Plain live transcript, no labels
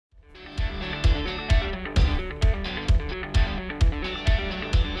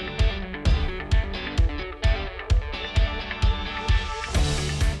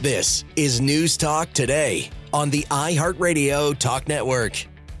This is News Talk Today on the iHeartRadio Talk Network.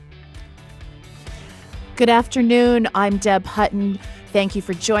 Good afternoon. I'm Deb Hutton. Thank you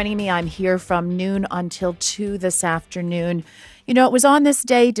for joining me. I'm here from noon until 2 this afternoon. You know, it was on this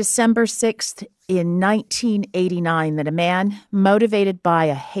day, December 6th, in 1989, that a man motivated by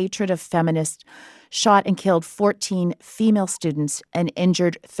a hatred of feminists shot and killed 14 female students and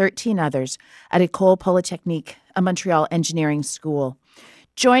injured 13 others at École Polytechnique, a Montreal engineering school.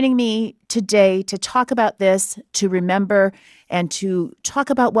 Joining me today to talk about this, to remember, and to talk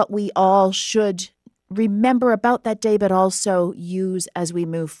about what we all should remember about that day, but also use as we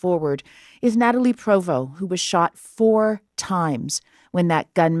move forward, is Nathalie Provost, who was shot 4 times when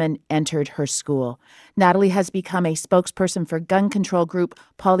that gunman entered her school. Nathalie has become a spokesperson for gun control group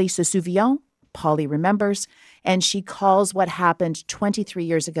Polly se souvient, Polly remembers, and she calls what happened 23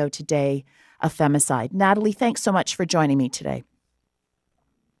 years ago today a femicide. Nathalie, thanks so much for joining me today.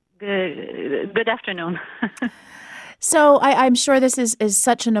 Good afternoon. So I'm sure this is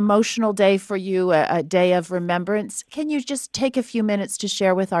such an emotional day for you, a day of remembrance. Can you just take a few minutes to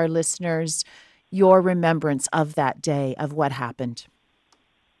share with our listeners your remembrance of that day, of what happened?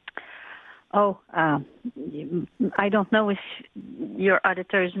 I don't know if your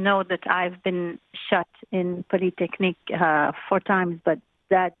auditors know that I've been shot in Polytechnique 4 times, but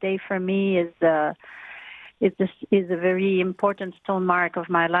that day for me is a very important stone mark of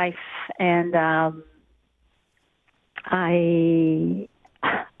my life, and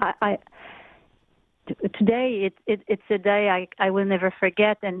today it's a day I will never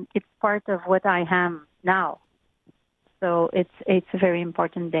forget, and it's part of what I am now. So it's a very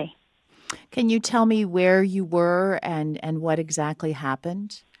important day. Can you tell me where you were and what exactly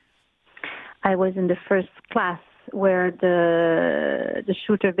happened? I was in the first class where the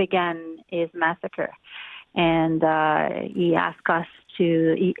shooter began his massacre, and he asked us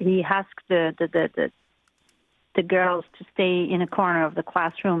he asked the girls to stay in a corner of the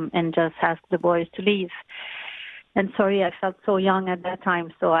classroom and just ask the boys to leave. And sorry, I felt so young at that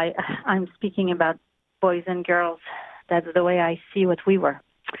time, so I'm speaking about boys and girls. That's the way I see what we were.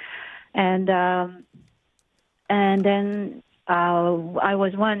 And then I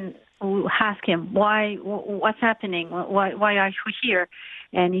was one who asked him, what's happening? Why are we here?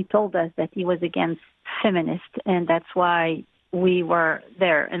 And he told us that he was against feminists, and that's why we were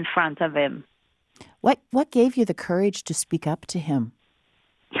there in front of him. What gave you the courage to speak up to him?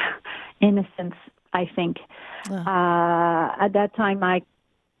 Innocence, I think. At that time, I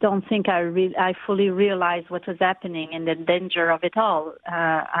don't think I fully realized what was happening and the danger of it all.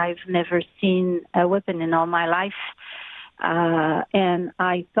 I've never seen a weapon in all my life, and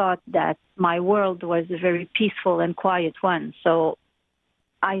I thought that my world was a very peaceful and quiet one. So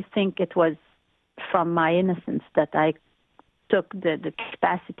I think it was from my innocence that I took the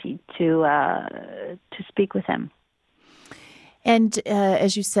capacity to speak with him. And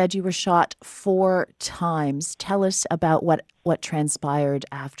as you said, you were shot 4 times. Tell us about what transpired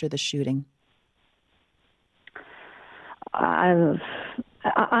after the shooting. I'm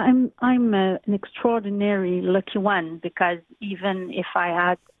an extraordinary lucky one, because even if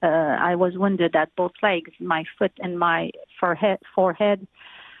I was wounded at both legs, my foot and my forehead,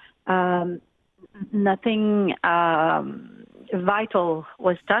 nothing vital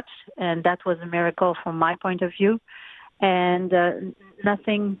was touched, and that was a miracle from my point of view. And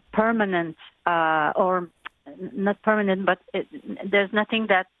nothing permanent, or not permanent, but there's nothing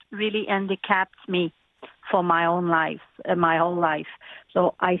that really handicaps me for my own life, my whole life.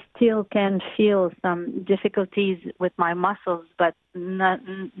 So I still can feel some difficulties with my muscles, but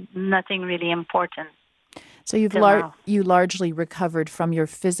nothing really important. So you largely recovered from your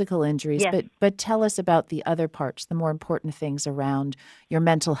physical injuries, yes. But tell us about the other parts, the more important things around your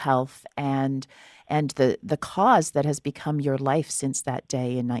mental health and the cause that has become your life since that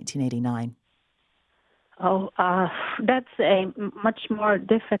day in 1989. That's a much more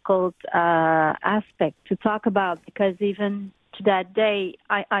difficult aspect to talk about, because even to that day,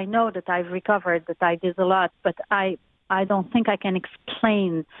 I know that I've recovered, that I did a lot, but I don't think I can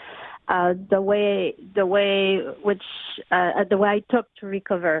explain the way I took to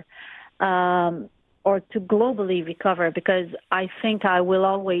recover, or to globally recover, because I think I will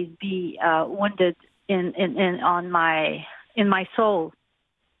always be wounded in my soul.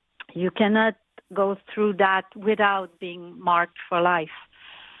 You cannot go through that without being marked for life.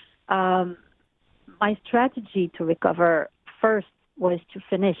 My strategy to recover first was to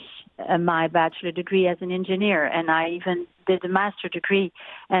finish my bachelor degree as an engineer, and I even did a master degree,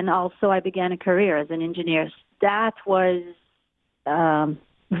 and also I began a career as an engineer. That was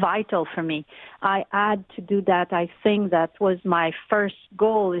vital for me. I had to do that. I think that was my first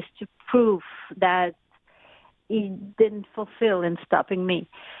goal, is to prove that he didn't fulfill in stopping me.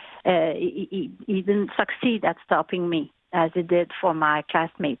 He didn't succeed at stopping me as he did for my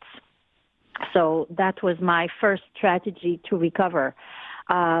classmates. So that was my first strategy to recover.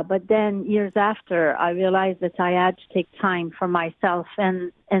 But then years after, I realized that I had to take time for myself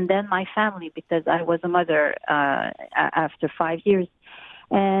and then my family, because I was a mother after 5 years.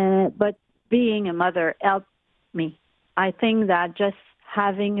 But being a mother helped me. I think that just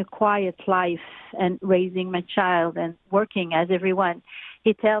having a quiet life and raising my child and working as everyone,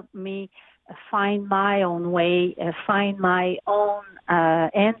 it helped me find my own way, find my own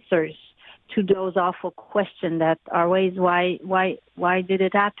answers to those awful questions that are always, why did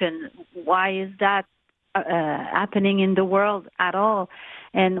it happen? Why is that happening in the world at all?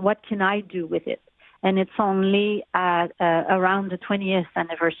 And what can I do with it? And it's only around the 20th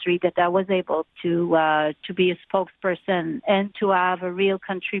anniversary that I was able to be a spokesperson and to have a real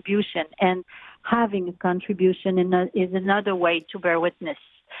contribution. And having a contribution is another way to bear witness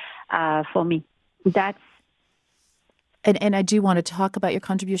for me. That's. And I do want to talk about your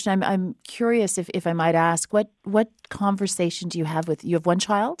contribution. I'm curious if I might ask, what conversation do you have with, you have one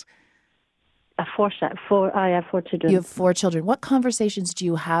child? I have 4 children. You have 4 children. What conversations do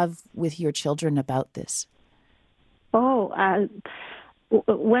you have with your children about this? When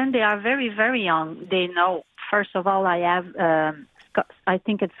they are very, very young, they know. First of all, I have, I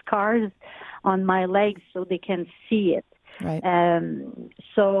think it's scars on my legs so they can see it. Right.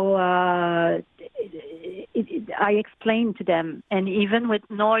 I explain to them, and even with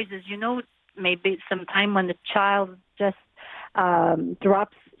noises, maybe sometime when the child just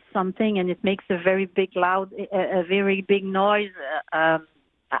drops something and it makes a very big noise,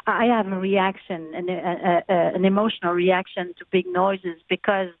 I have a reaction, an emotional reaction to big noises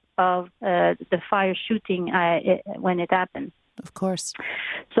because of the fire shooting when it happened. Of course.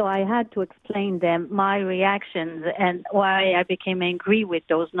 So I had to explain them my reactions and why I became angry with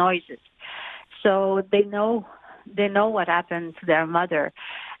those noises. So they know what happened to their mother,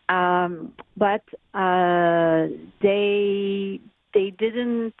 but they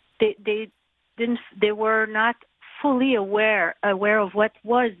were not fully aware of what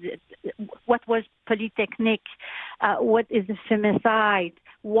was Polytechnique, what is a femicide,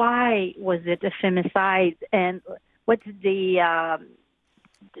 why was it a femicide, and what's the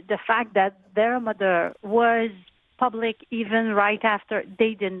fact that their mother was public even right after.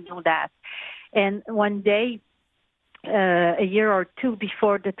 They didn't know that. And one day, a year or two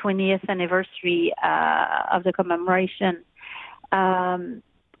before the 20th anniversary of the commemoration,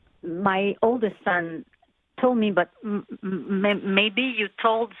 my oldest son told me, but maybe you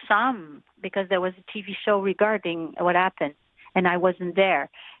told some, because there was a TV show regarding what happened, and I wasn't there.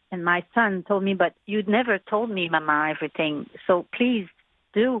 And my son told me, but you'd never told me, Mama, everything. So please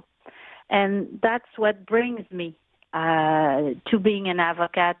do. And that's what brings me to being an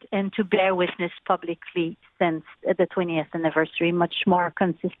advocate and to bear witness publicly since the 20th anniversary, much more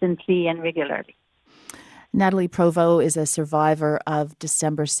consistently and regularly. Nathalie Provost is a survivor of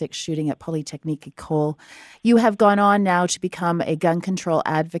December 6th shooting at Polytechnique École. You have gone on now to become a gun control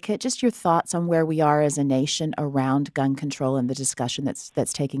advocate. Just your thoughts on where we are as a nation around gun control and the discussion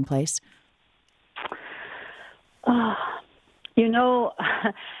that's taking place.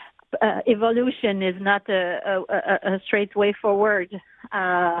 Evolution is not a straight way forward.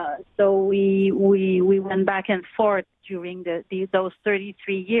 So we went back and forth during those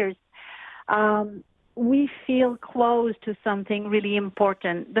 33 years. We feel close to something really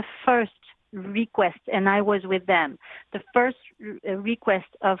important. The first request, and I was with them, the first request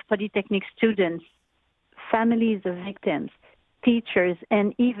of Polytechnique students, families of victims, teachers,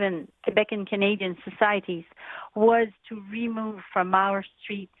 and even Quebec and Canadian societies was to remove from our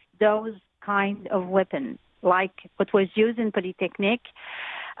streets those kind of weapons, like what was used in Polytechnique,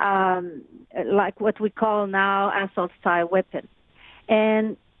 like what we call now assault-style weapons.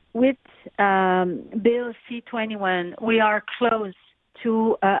 And with Bill C-21, we are close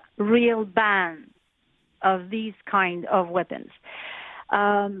to a real ban of these kind of weapons.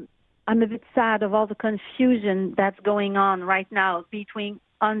 I'm a bit sad of all the confusion that's going on right now between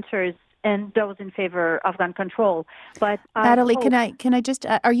hunters and those in favor of gun control. But Nathalie, can I just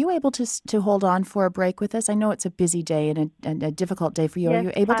are you able to hold on for a break with us? I know it's a busy day and a difficult day for you. Yes, are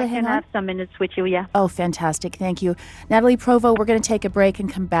you able to hang on? I can have some minutes with you, yeah. Oh, fantastic. Thank you. Nathalie Provost, we're going to take a break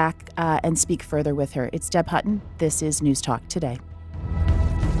and come back and speak further with her. It's Deb Hutton. This is News Talk Today.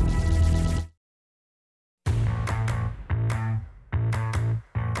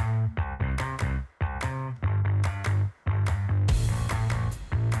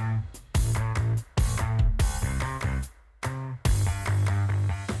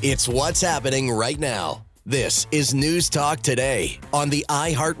 It's what's happening right now. This is News Talk Today on the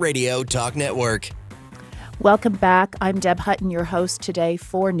iHeartRadio Talk Network. Welcome back. I'm Deb Hutton, your host today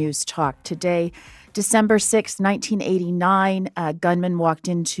for News Talk Today. December 6, 1989, a gunman walked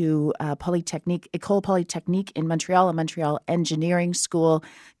into École Polytechnique in Montreal, a Montreal engineering school,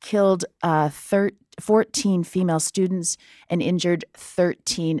 killed 14 female students and injured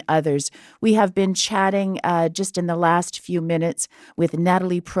 13 others. We have been chatting just in the last few minutes with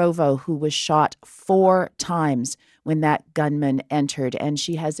Nathalie Provost, who was shot 4 times when that gunman entered, and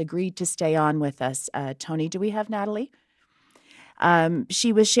she has agreed to stay on with us. Tony, do we have Nathalie?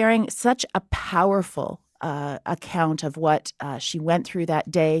 She was sharing such a powerful account of what she went through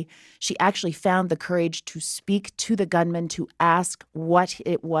that day. She actually found the courage to speak to the gunman, to ask what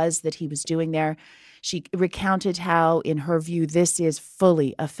it was that he was doing there. She recounted how, in her view, this is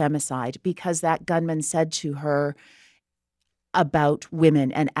fully a femicide because that gunman said to her about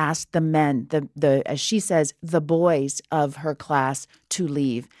women and asked the men, as she says, the boys of her class to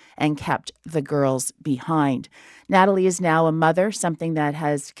leave and kept the girls behind. Nathalie is now a mother, something that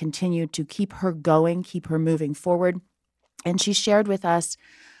has continued to keep her going, keep her moving forward. And she shared with us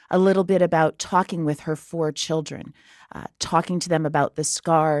a little bit about talking with her 4 children, talking to them about the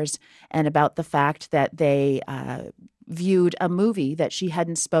scars and about the fact that they viewed a movie that she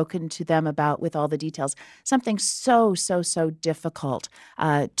hadn't spoken to them about with all the details, something so difficult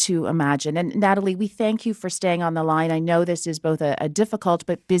to imagine. And Nathalie, we thank you for staying on the line. I know this is both a difficult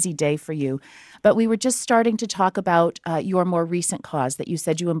but busy day for you, but we were just starting to talk about your more recent cause that you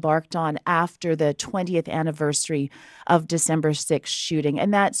said you embarked on after the 20th anniversary of December 6th shooting,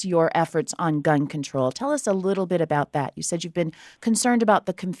 and that's your efforts on gun control. Tell us a little bit about that. You said you've been concerned about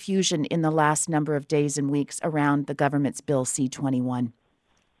the confusion in the last number of days and weeks around the government's Bill C-21.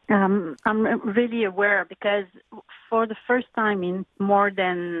 I'm really aware because for the first time in more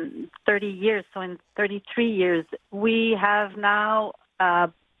than 30 years, so in 33 years, we have now a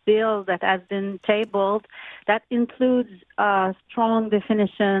bill that has been tabled that includes a strong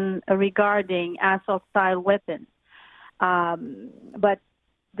definition regarding assault-style weapons. But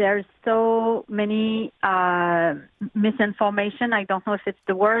there's so many misinformation, I don't know if it's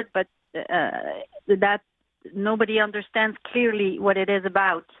the word, but that nobody understands clearly what it is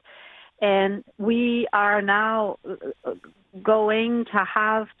about. And we are now going to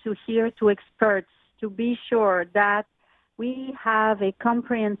have to hear to experts to be sure that we have a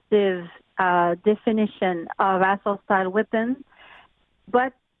comprehensive definition of assault-style weapons,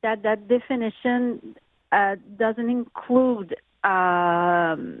 but that definition doesn't include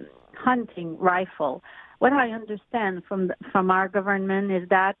hunting rifle. What I understand from our government is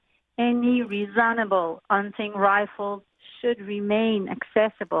that any reasonable hunting rifle should remain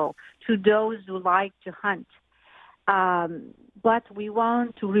accessible to those who like to hunt. But we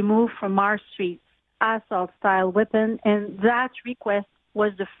want to remove from our streets assault-style weapon, and that request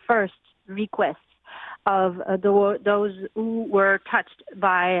was the first request of those who were touched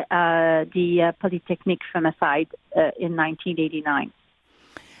by the Polytechnique femicide in 1989.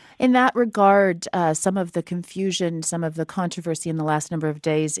 In that regard, some of the confusion, some of the controversy in the last number of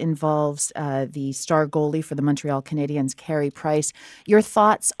days involves the star goalie for the Montreal Canadiens, Carey Price. Your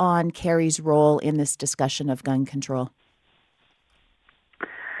thoughts on Carey's role in this discussion of gun control?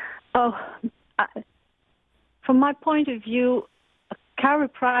 From my point of view, Carey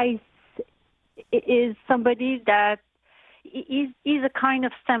Price is somebody that is a kind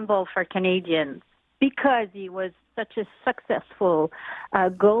of symbol for Canadians because he was such a successful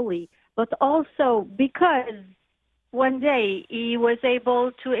goalie, but also because one day he was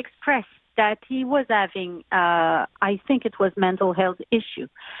able to express that he was having, I think it was mental health issue.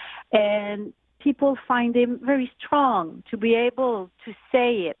 And people find him very strong to be able to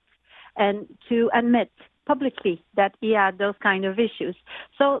say it and to admit publicly that he had those kind of issues.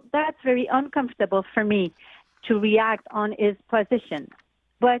 So that's very uncomfortable for me to react on his position.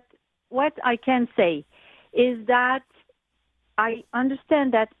 But what I can say is that I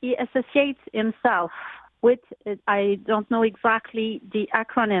understand that he associates himself with, I don't know exactly the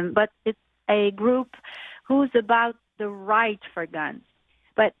acronym, but it's a group who's about the right for guns.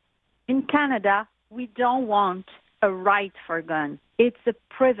 But in Canada, we don't want a right for guns. It's a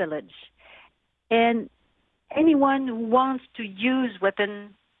privilege. And anyone who wants to use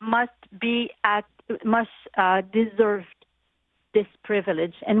weapons must deserve this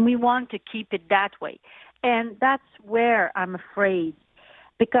privilege, and we want to keep it that way. And that's where I'm afraid,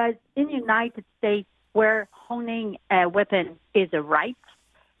 because in the United States, where owning a weapon is a right,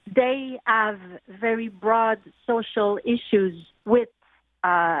 they have very broad social issues with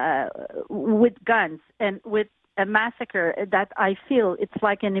guns and with a massacre that I feel it's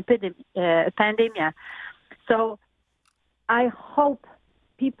like an pandemic. So I hope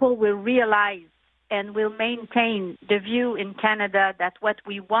people will realize and will maintain the view in Canada that what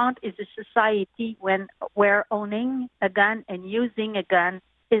we want is a society where owning a gun and using a gun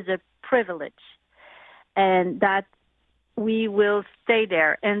is a privilege, and that we will stay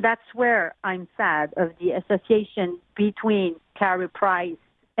there. And that's where I'm sad of the association between Carey Price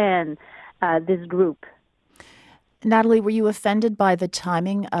and this group. Nathalie, were you offended by the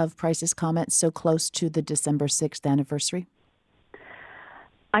timing of Price's comments so close to the December 6th anniversary?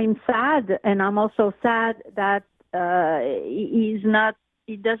 I'm sad, and I'm also sad that he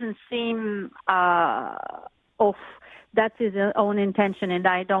doesn't seem off. That's his own intention, and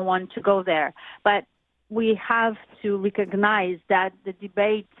I don't want to go there. But we have to recognize that the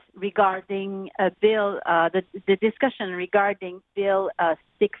debate regarding a bill, the discussion regarding Bill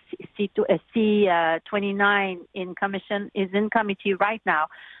C-29 in commission is in committee right now.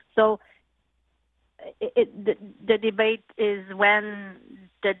 So the debate is when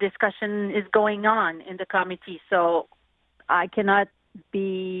the discussion is going on in the committee. So I cannot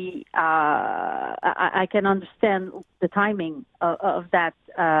be. I can understand the timing of that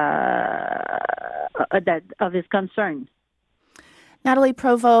of his concerns. Nathalie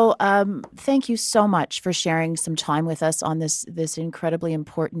Provost, thank you so much for sharing some time with us on this incredibly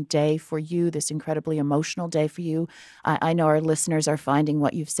important day for you, this incredibly emotional day for you. I know our listeners are finding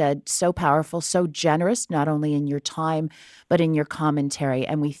what you've said so powerful, so generous, not only in your time, but in your commentary.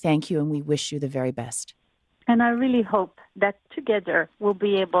 And we thank you and we wish you the very best. And I really hope that together we'll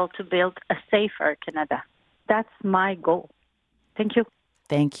be able to build a safer Canada. That's my goal. Thank you.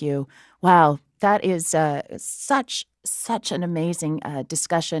 Thank you. Wow, that is such an amazing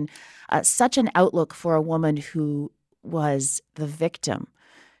discussion, such an outlook for a woman who was the victim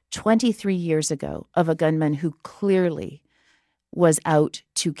 23 years ago of a gunman who clearly was out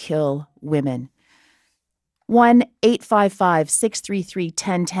to kill women.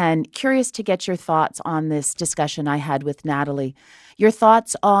 1-855-633-1010. Curious to get your thoughts on this discussion I had with Nathalie. Your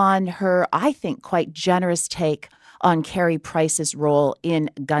thoughts on her, I think, quite generous take on Carey Price's role in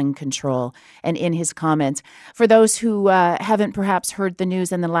gun control and in his comments. For those who haven't perhaps heard the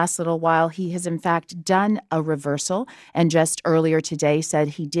news in the last little while, he has in fact done a reversal and just earlier today said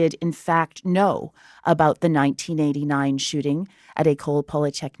he did in fact know about the 1989 shooting at École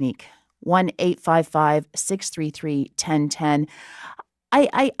Polytechnique. 1-855-633-1010.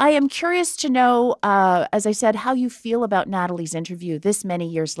 I am curious to know, as I said, how you feel about Nathalie's interview this many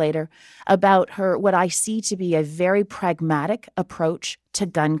years later, about her, what I see to be a very pragmatic approach to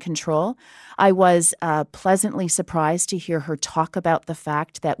gun control. I was pleasantly surprised to hear her talk about the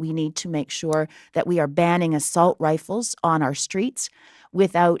fact that we need to make sure that we are banning assault rifles on our streets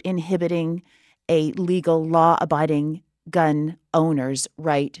without inhibiting a legal, law-abiding gun owner's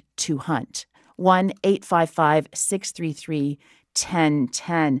right to hunt. 1-855-633-1010.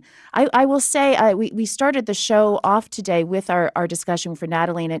 I will say we started the show off today with our discussion for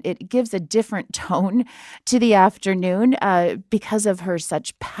Nathalie, and it gives a different tone to the afternoon because of her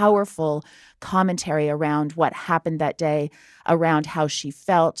such powerful commentary around what happened that day, around how she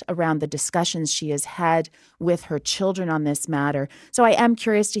felt, around the discussions she has had with her children on this matter. So I am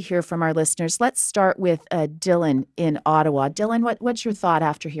curious to hear from our listeners. Let's start with Dylan in Ottawa. Dylan, what's your thought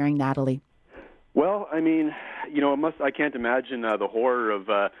after hearing Nathalie? Well, I mean, I can't imagine the horror of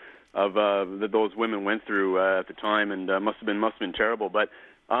that those women went through at the time, and must have been terrible. But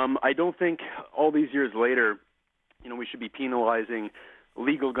I don't think all these years later, we should be penalizing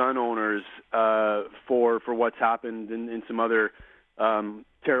legal gun owners for what's happened in some other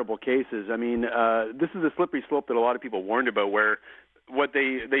terrible cases. I mean, this is a slippery slope that a lot of people warned about, where what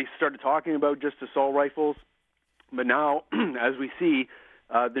they started talking about just assault rifles, but now, as we see,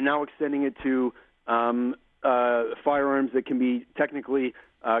 they're now extending it to firearms that can be technically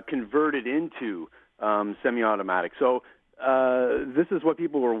converted into semi-automatic. So this is what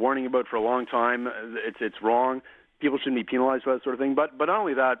people were warning about for a long time. It's wrong. People shouldn't be penalized for that sort of thing. But not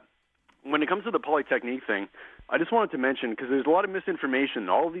only that, when it comes to the Polytechnique thing, I just wanted to mention, because there's a lot of misinformation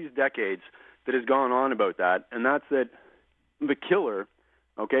all these decades that has gone on about that, and that's that the killer,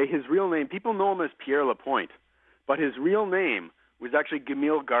 okay, his real name, people know him as Pierre Lapointe, but his real name was actually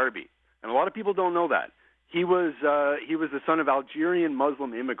Gamil Garbi, and a lot of people don't know that. He was the son of Algerian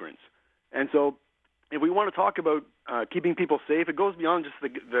Muslim immigrants, and so if we want to talk about keeping people safe, it goes beyond just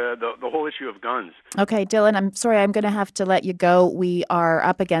the whole issue of guns. Okay, Dylan, I'm sorry, I'm going to have to let you go. We are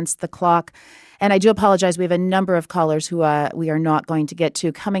up against the clock, and I do apologize. We have a number of callers who we are not going to get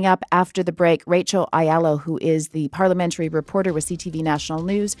to. Coming up after the break, Rachel Aiello, who is the parliamentary reporter with CTV National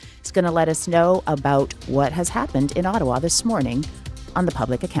News, is going to let us know about what has happened in Ottawa this morning on the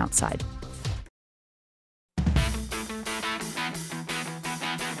public account side.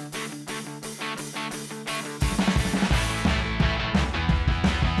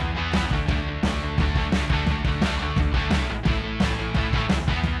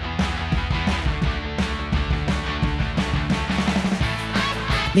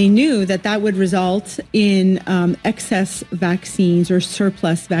 They knew that would result in excess vaccines or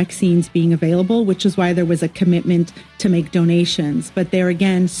surplus vaccines being available, which is why there was a commitment to make donations. But there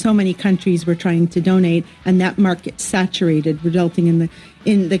again, so many countries were trying to donate, and that market saturated, resulting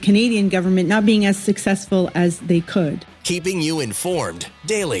in the Canadian government not being as successful as they could. Keeping you informed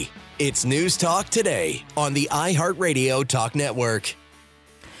daily. It's News Talk Today on the iHeartRadio Talk Network.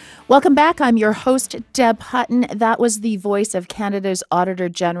 Welcome back. I'm your host, Deb Hutton. That was the voice of Canada's Auditor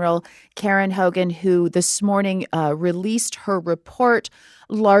General, Karen Hogan, who this morning released her report,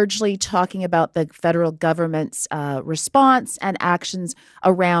 largely talking about the federal government's response and actions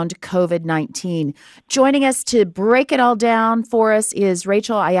around COVID-19. Joining us to break it all down for us is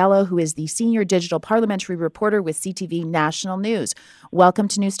Rachel Aiello, who is the senior digital parliamentary reporter with CTV National News. Welcome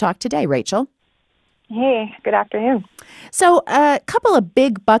to News Talk Today, Rachel. Hey, good afternoon. So a couple of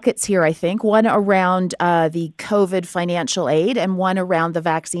big buckets here, I think, one around the COVID financial aid and one around the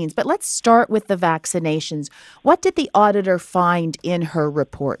vaccines. But let's start with the vaccinations. What did the auditor find in her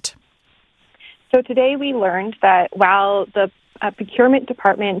report? So today we learned that while the procurement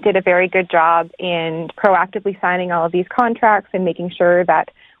department did a very good job in proactively signing all of these contracts and making sure that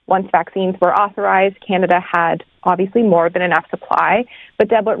once vaccines were authorized, Canada had obviously more than enough supply. But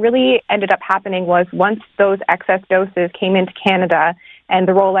Deb, what really ended up happening was once those excess doses came into Canada and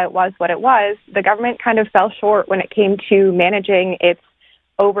the rollout was what it was, the government kind of fell short when it came to managing its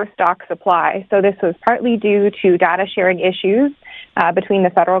overstock supply. So this was partly due to data sharing issues between the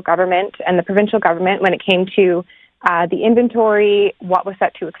federal government and the provincial government when it came to the inventory, what was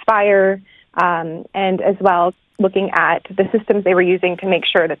set to expire, and as well looking at the systems they were using to make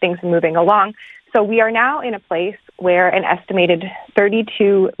sure that things were moving along. So we are now in a place where an estimated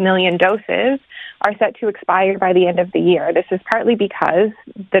 32 million doses are set to expire by the end of the year. This is partly because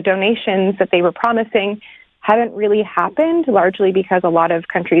the donations that they were promising haven't really happened, largely because a lot of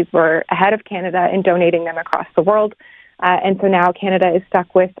countries were ahead of Canada in donating them across the world. And so now Canada is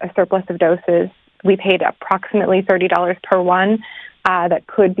stuck with a surplus of doses. We paid approximately $30 per one. That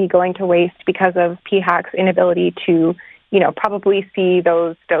could be going to waste because of PHAC's inability to, probably see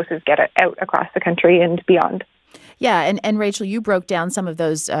those doses get out across the country and beyond. Yeah, and Rachel, you broke down some of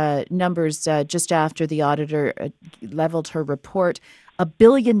those numbers just after the auditor leveled her report. $1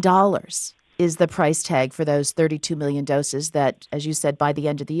 billion is the price tag for those 32 million doses that, as you said, by the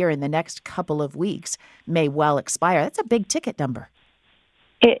end of the year, in the next couple of weeks, may well expire. That's a big ticket number.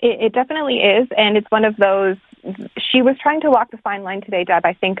 It definitely is, and it's one of those. She was trying to walk the fine line today, Deb,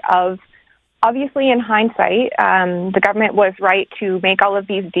 I think, of obviously in hindsight, the government was right to make all of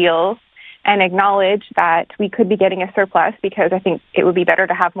these deals and acknowledge that we could be getting a surplus because I think it would be better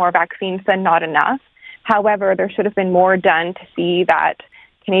to have more vaccines than not enough. However, there should have been more done to see that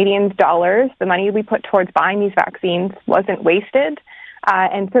Canadians' dollars, the money we put towards buying these vaccines, wasn't wasted.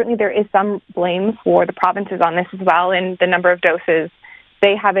 And certainly there is some blame for the provinces on this as well in the number of doses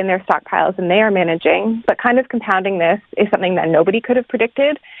they have in their stockpiles and they are managing. But kind of compounding this is something that nobody could have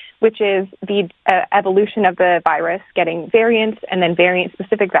predicted, which is the evolution of the virus getting variants and then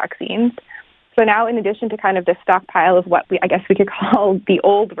variant-specific vaccines. So now, in addition to kind of the stockpile of what we could call the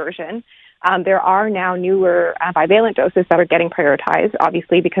old version, there are now newer bivalent doses that are getting prioritized,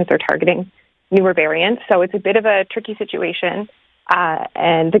 obviously because they're targeting newer variants. So it's a bit of a tricky situation,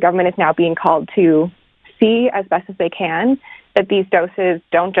 and the government is now being called to see as best as they can that these doses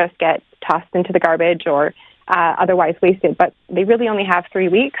don't just get tossed into the garbage or otherwise wasted, but they really only have 3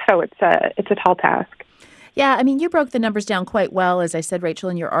 weeks, so it's a tall task. Yeah, I mean, you broke the numbers down quite well, as I said, Rachel,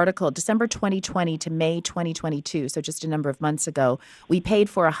 in your article. December 2020 to May 2022, so just a number of months ago, we paid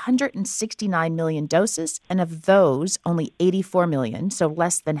for 169 million doses, and of those, only 84 million, so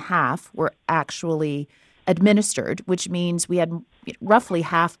less than half, were actually administered, which means we had roughly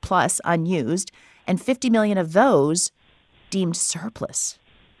half plus unused, and 50 million of those deemed surplus.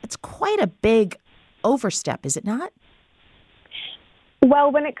 It's quite a big overstep, is it not?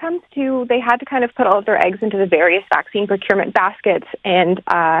 Well, when it comes to, they had to kind of put all of their eggs into the various vaccine procurement baskets and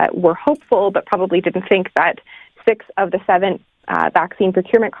were hopeful, but probably didn't think that 6 of the 7 vaccine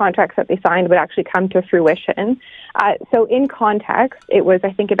procurement contracts that they signed would actually come to fruition. So in context, it was,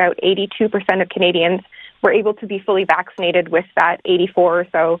 I think, about 82% of Canadians were able to be fully vaccinated with that 84 or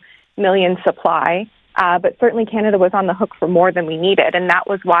so million supply. But certainly Canada was on the hook for more than we needed, and that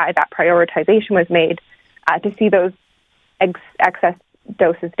was why that prioritization was made to see those excess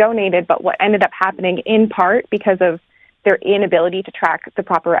doses donated. But what ended up happening, in part because of their inability to track the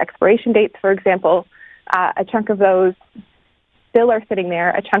proper expiration dates, for example, a chunk of those still are sitting there.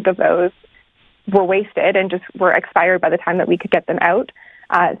 A chunk of those were wasted and just were expired by the time that we could get them out.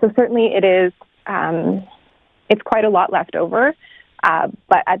 So certainly it is, it's quite a lot left over.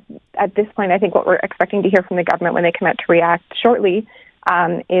 But at this point, I think what we're expecting to hear from the government when they come out to react shortly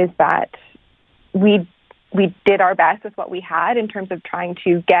is that we did our best with what we had in terms of trying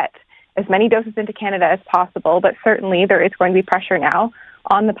to get as many doses into Canada as possible. But certainly there is going to be pressure now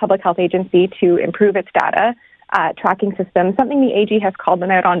on the Public Health Agency to improve its data tracking system, something the AG has called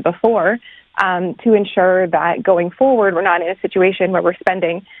them out on before, to ensure that going forward we're not in a situation where we're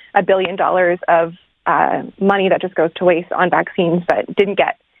spending $1 billion of money that just goes to waste on vaccines that didn't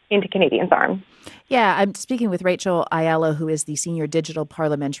get into Canadians' arms. Yeah, I'm speaking with Rachel Aiello, who is the senior digital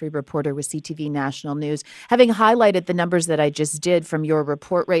parliamentary reporter with CTV National News. Having highlighted the numbers that I just did from your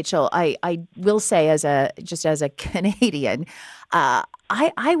report, Rachel, I will say as a Canadian,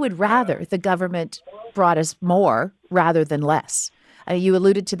 I would rather the government brought us more rather than less. You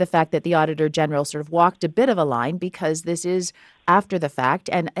alluded to the fact that the Auditor General sort of walked a bit of a line because this is after the fact.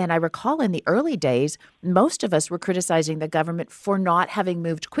 And I recall in the early days, most of us were criticizing the government for not having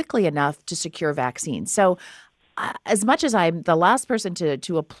moved quickly enough to secure vaccines. So as much as I'm the last person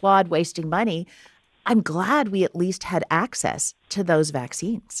to applaud wasting money, I'm glad we at least had access to those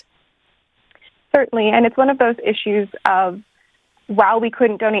vaccines. Certainly. And it's one of those issues of, while we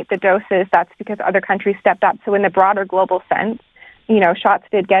couldn't donate the doses, that's because other countries stepped up. So in the broader global sense, shots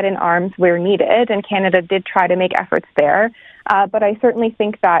did get in arms where needed, and Canada did try to make efforts there. But I certainly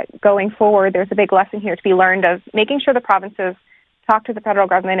think that going forward, there's a big lesson here to be learned of making sure the provinces talk to the federal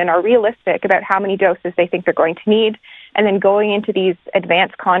government and are realistic about how many doses they think they're going to need, and then going into these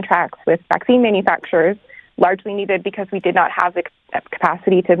advanced contracts with vaccine manufacturers, largely needed because we did not have the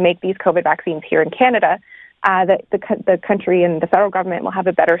capacity to make these COVID vaccines here in Canada, that the country and the federal government will have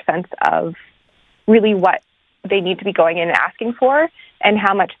a better sense of really what they need to be going in and asking for, and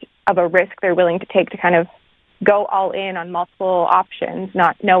how much of a risk they're willing to take to kind of go all in on multiple options,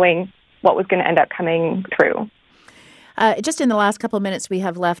 not knowing what was going to end up coming through. Just in the last couple of minutes we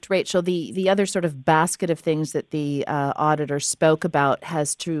have left, Rachel, the other sort of basket of things that the auditor spoke about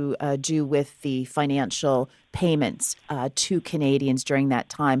has to do with the financial payments to Canadians during that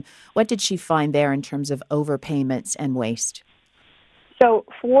time. What did she find there in terms of overpayments and waste? So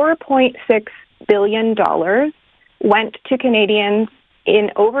 $4.6 billion went to Canadians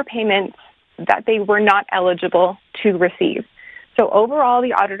in overpayments that they were not eligible to receive. So overall,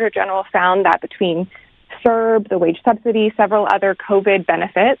 the Auditor General found that between Serve, the wage subsidy, several other COVID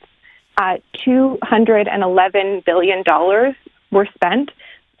benefits, $211 billion were spent.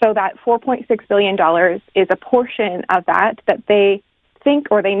 So that $4.6 billion is a portion of that they think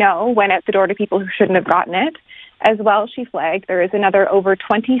or they know went out the door to people who shouldn't have gotten it. As well, she flagged there is another over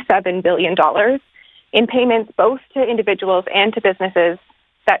 $27 billion in payments both to individuals and to businesses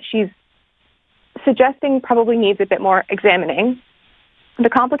that she's suggesting probably needs a bit more examining. The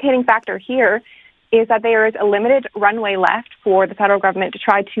complicating factor here is that there is a limited runway left for the federal government to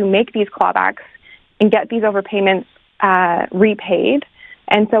try to make these clawbacks and get these overpayments repaid.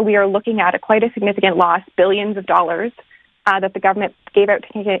 And so we are looking at quite a significant loss, billions of dollars, that the government gave out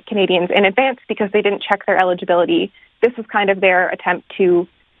to Canadians in advance because they didn't check their eligibility. This was kind of their attempt to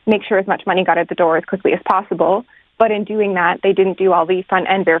make sure as much money got out the door as quickly as possible. But in doing that, they didn't do all the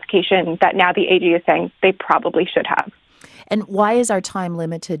front-end verification that now the AG is saying they probably should have. And why is our time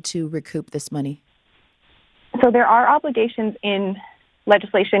limited to recoup this money? So there are obligations in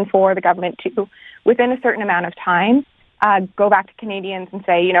legislation for the government to, within a certain amount of time, go back to Canadians and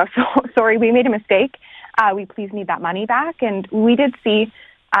say, sorry, we made a mistake. We please need that money back. And we did see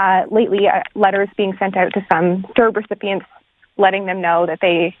lately letters being sent out to some Serve recipients letting them know that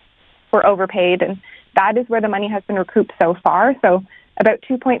they were overpaid. And that is where the money has been recouped so far. So about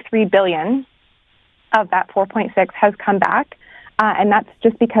 $2.3 billion of that 4.6 has come back. And that's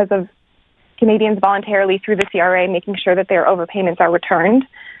just because of Canadians voluntarily through the CRA making sure that their overpayments are returned.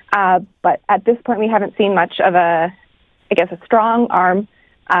 But at this point, we haven't seen much of a strong arm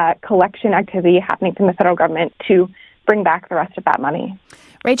collection activity happening from the federal government to bring back the rest of that money.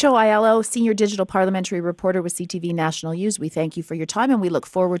 Rachel Aiello, Senior Digital Parliamentary Reporter with CTV National News, we thank you for your time, and we look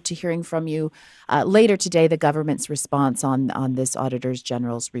forward to hearing from you later today, the government's response on this Auditor's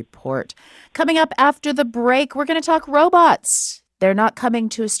General's report. Coming up after the break, we're going to talk robots. They're not coming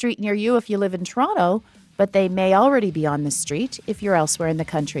to a street near you if you live in Toronto, but they may already be on the street if you're elsewhere in the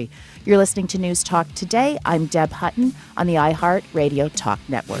country. You're listening to News Talk Today. I'm Deb Hutton on the iHeart Radio Talk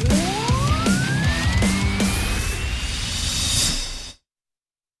Network.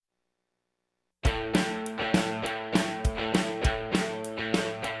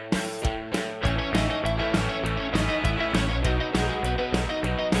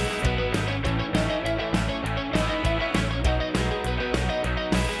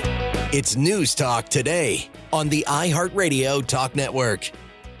 It's News Talk Today on the iHeart Radio Talk Network.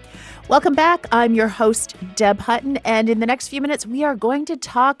 Welcome back. I'm your host, Deb Hutton, and in the next few minutes, we are going to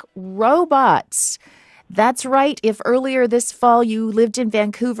talk robots. That's right. If earlier this fall you lived in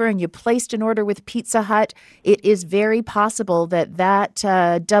Vancouver and you placed an order with Pizza Hut, it is very possible that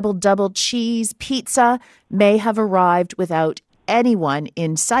double cheese pizza may have arrived without anyone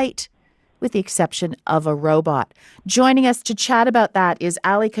in sight, with the exception of a robot. Joining us to chat about that is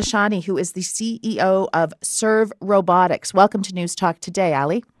Ali Kashani, who is the CEO of Serve Robotics. Welcome to News Talk Today,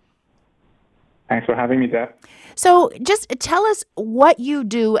 Ali. Thanks for having me, Deb. So just tell us what you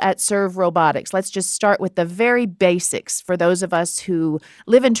do at Serve Robotics. Let's just start with the very basics for those of us who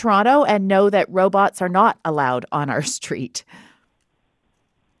live in Toronto and know that robots are not allowed on our street.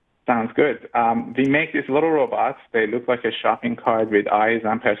 Sounds good. We make these little robots. They look like a shopping cart with eyes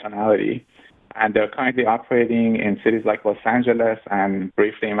and personality. And they're currently operating in cities like Los Angeles and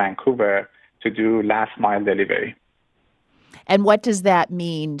briefly in Vancouver to do last mile delivery. And what does that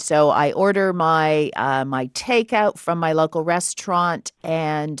mean? So I order my takeout from my local restaurant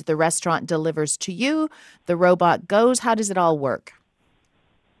and the restaurant delivers to you. The robot goes. How does it all work?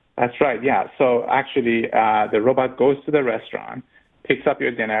 That's right. Yeah. So actually, the robot goes to the restaurant, picks up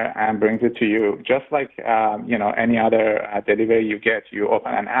your dinner and brings it to you. Just like, any other delivery you get, you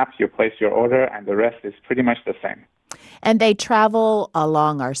open an app, you place your order, and the rest is pretty much the same. And they travel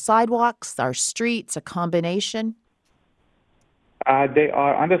along our sidewalks, our streets, a combination? They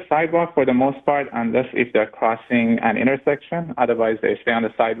are on the sidewalk for the most part, unless if they're crossing an intersection. Otherwise, they stay on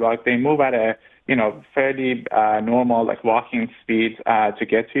the sidewalk. They move at a, fairly normal, like walking speed to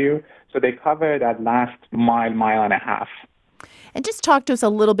get to you. So they cover that last mile and a half. And just talk to us a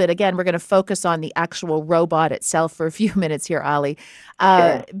little bit. Again, we're going to focus on the actual robot itself for a few minutes here, Ali.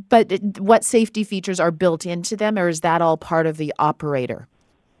 Sure. But what safety features are built into them, or is that all part of the operator?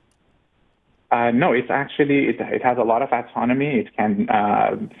 No, it's actually, it has a lot of autonomy. It can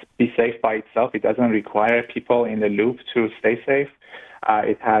be safe by itself. It doesn't require people in the loop to stay safe.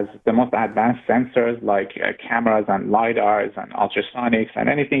 It has the most advanced sensors like cameras and LiDARs and ultrasonics and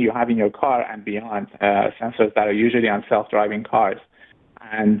anything you have in your car and beyond, sensors that are usually on self-driving cars.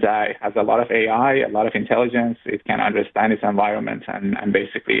 And it has a lot of AI, a lot of intelligence. It can understand its environment and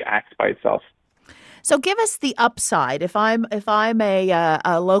basically act by itself. So give us the upside. If I'm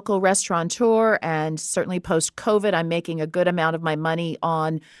a local restaurateur, and certainly post-COVID, I'm making a good amount of my money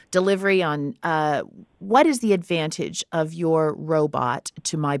on delivery. What is the advantage of your robot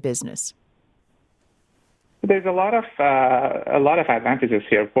to my business? There's a lot of advantages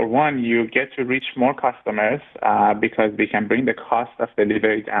here. For one, you get to reach more customers because we can bring the cost of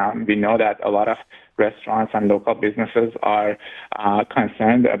delivery down. We know that a lot of restaurants and local businesses are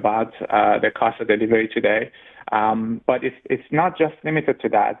concerned about the cost of delivery today. But it's not just limited to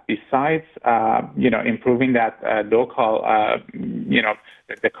that. Besides, improving that local,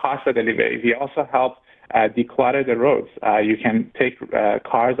 the cost of delivery, we also help declutter the roads. You can take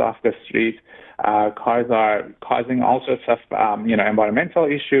cars off the street. Cars are causing all sorts of, environmental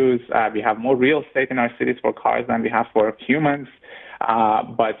issues. We have more real estate in our cities for cars than we have for humans.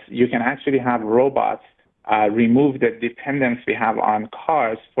 But you can actually have robots remove the dependence we have on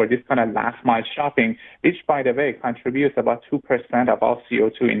cars for this kind of last mile shopping, which, by the way, contributes about 2% of all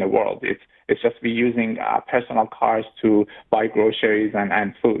CO2 in the world. It's just we using personal cars to buy groceries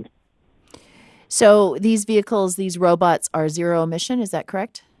and food. So these vehicles, these robots are zero emission, is that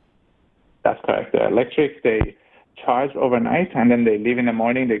correct? That's correct. They're electric. They charge overnight, and then they leave in the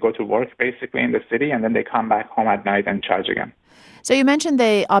morning. They go to work basically in the city, and then they come back home at night and charge again. So you mentioned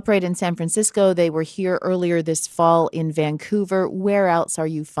they operate in San Francisco. They were here earlier this fall in Vancouver. Where else are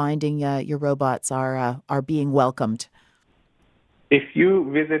you finding your robots are being welcomed? If you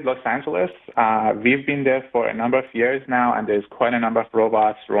visit Los Angeles, we've been there for a number of years now, and there's quite a number of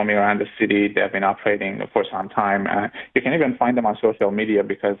robots roaming around the city. They've been operating for some time. You can even find them on social media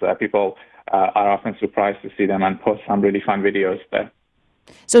because people are often surprised to see them and post some really fun videos there.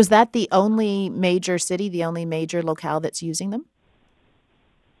 So is that the only major city, the only major locale that's using them?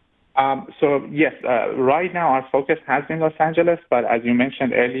 So yes, right now our focus has been Los Angeles, but as you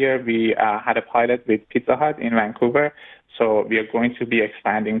mentioned earlier, we had a pilot with Pizza Hut in Vancouver. So we are going to be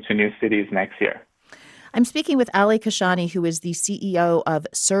expanding to new cities next year. I'm speaking with Ali Kashani, who is the CEO of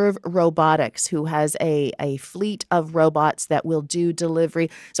Serve Robotics, who has a fleet of robots that will do delivery.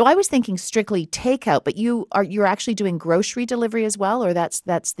 So I was thinking strictly takeout, but you're actually doing grocery delivery as well, or that's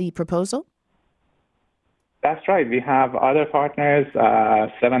the proposal? That's right. We have other partners.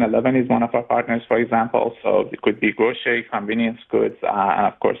 7-Eleven is one of our partners, for example. So it could be grocery, convenience goods, and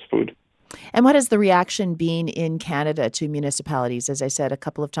of course food. And what has the reaction been in Canada to municipalities? As I said a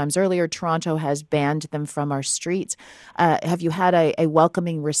couple of times earlier, Toronto has banned them from our streets. Have you had a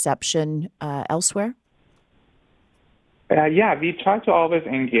welcoming reception elsewhere? Yeah, we try to always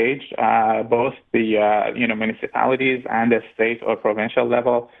engage both the municipalities and the state or provincial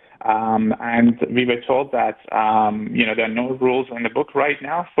level. And we were told that, there are no rules in the book right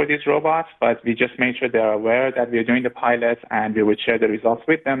now for these robots, but we just made sure they're aware that we're doing the pilot and we would share the results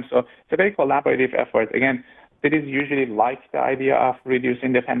with them. So it's a very collaborative effort. Again, cities usually like the idea of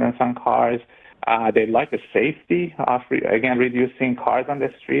reducing dependence on cars. They like the safety of, reducing cars on the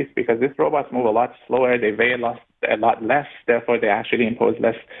streets because these robots move a lot slower. They weigh a lot less. Therefore, they actually impose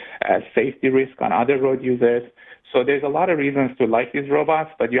less safety risk on other road users. So there's a lot of reasons to like these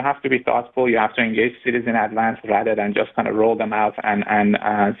robots, but you have to be thoughtful. You have to engage cities in advance rather than just kind of roll them out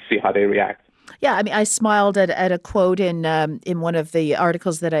and see how they react. Yeah, I mean, I smiled at a quote in one of the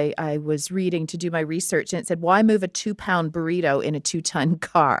articles that I was reading to do my research, and it said, "Why move a 2-pound burrito in a 2-ton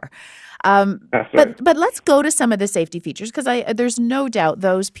car?" That's right. But let's go to some of the safety features because there's no doubt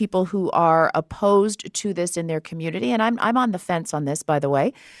those people who are opposed to this in their community, and I'm on the fence on this, by the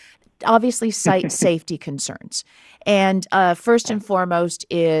way. Obviously, cite safety concerns, and first and foremost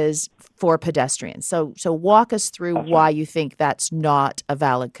is for pedestrians. So walk us through why you think that's not a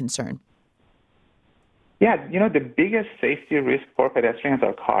valid concern. Yeah, the biggest safety risk for pedestrians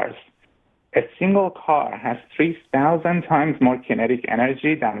are cars. A single car has 3,000 times more kinetic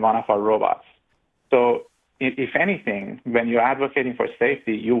energy than one of our robots. So if anything, when you're advocating for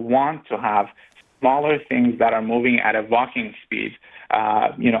safety, you want to have smaller things that are moving at a walking speed,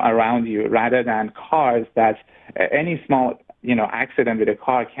 around you, rather than cars that any small, accident with a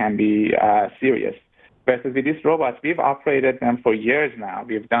car can be serious. Versus with these robots, we've operated them for years now.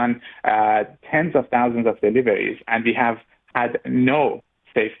 We've done tens of thousands of deliveries, and we have had no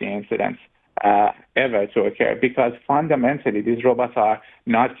safety incidents ever to occur because fundamentally these robots are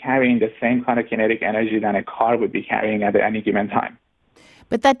not carrying the same kind of kinetic energy than a car would be carrying at any given time.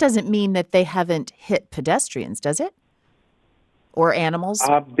 But that doesn't mean that they haven't hit pedestrians, does it? Or animals?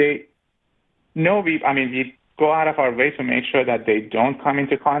 We go out of our way to make sure that they don't come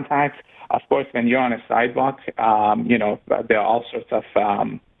into contact. Of course, when you're on a sidewalk, there are all sorts of,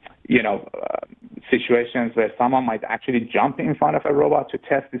 situations where someone might actually jump in front of a robot to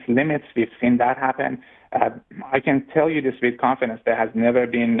test its limits. We've seen that happen. I can tell you this with confidence. There has never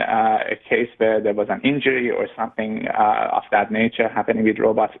been a case where there was an injury or something of that nature happening with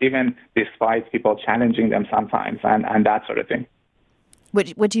robots, even despite people challenging them sometimes and that sort of thing.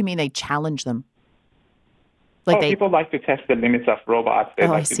 What do you mean they challenge them? People like to test the limits of robots. They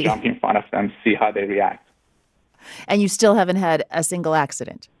like to jump in front of them, see how they react. And you still haven't had a single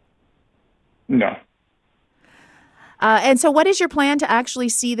accident? No. And so what is your plan to actually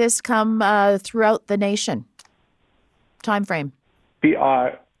see this come throughout the nation? Time frame? We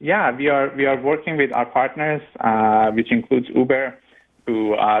are working with our partners, which includes Uber,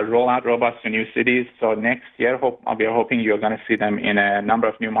 to roll out robots to new cities. So next year, we are hoping you're going to see them in a number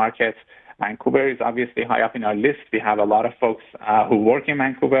of new markets. Vancouver is obviously high up in our list. We have a lot of folks who work in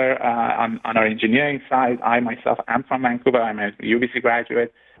Vancouver on our engineering side. I myself am from Vancouver. I'm a UBC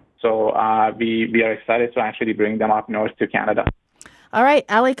graduate. So we are excited to actually bring them up north to Canada. All right.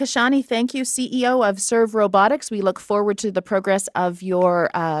 Ali Kashani, thank you, CEO of Serve Robotics. We look forward to the progress of your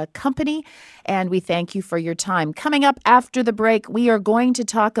company, and we thank you for your time. Coming up after the break, we are going to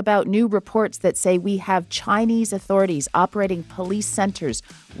talk about new reports that say we have Chinese authorities operating police centers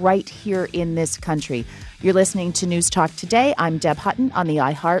right here in this country. You're listening to News Talk Today. I'm Deb Hutton on the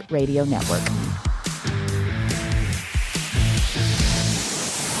iHeart Radio Network.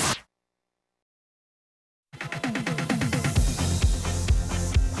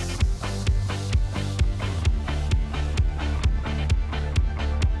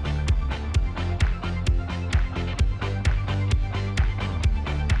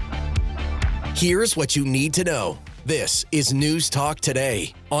 Here's what you need to know. This is News Talk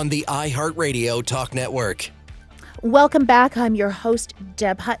Today on the iHeartRadio Talk Network. Welcome back. I'm your host,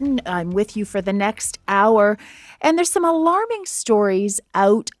 Deb Hutton. I'm with you for the next hour. And there's some alarming stories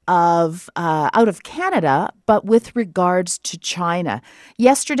out of Canada, but with regards to China.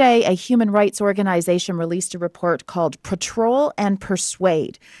 Yesterday, a human rights organization released a report called Patrol and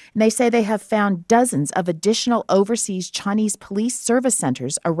Persuade. And they say they have found dozens of additional overseas Chinese police service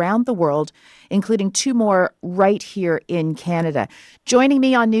centers around the world, including 2 more right here in Canada. Joining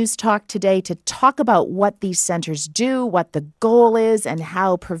me on News Talk today to talk about what these centers do, what the goal is, and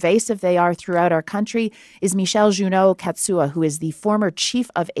how pervasive they are throughout our country is Michel Juneau-Katsuya, who is the former chief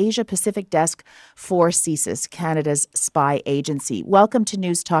of Asia Pacific Desk for CSIS, Canada's spy agency. Welcome to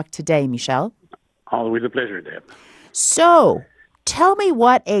News Talk Today, Michel. Always a pleasure, Deb. So, tell me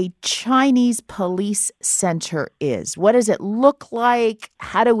what a Chinese police center is. What does it look like?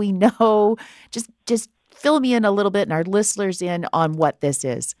 How do we know? Just fill me in a little bit and our listeners in on what this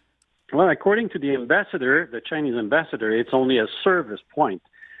is. Well, according to the ambassador, the Chinese ambassador, it's only a service point.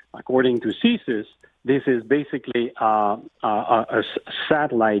 According to CSIS, this is basically a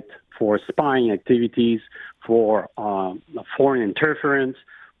satellite for spying activities, for foreign interference,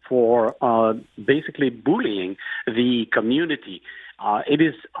 for basically bullying the community. It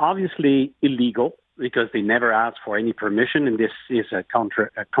is obviously illegal because they never asked for any permission, and this is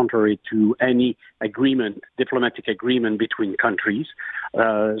contrary to any agreement, diplomatic agreement between countries.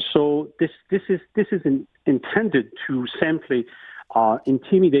 So this is intended to simply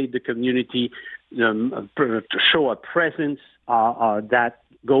intimidate the community, to show a presence that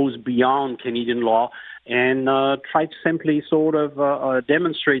goes beyond Canadian law, and try to simply sort of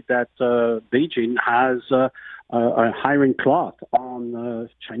demonstrate that Beijing has a hiring clause on the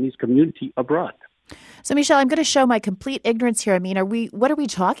Chinese community abroad. So, Michel, I'm going to show my complete ignorance here. I mean, what are we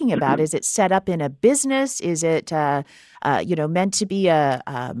talking about? Is it set up in a business? Is it, meant to be a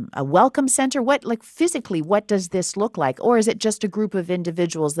welcome center? Physically, what does this look like? Or is it just a group of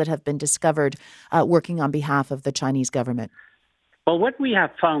individuals that have been discovered working on behalf of the Chinese government? Well, what we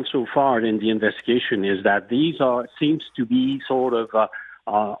have found so far in the investigation is that these seems to be sort of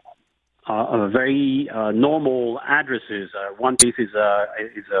very normal addresses. One place is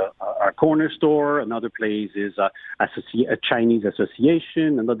a corner store. Another place is a Chinese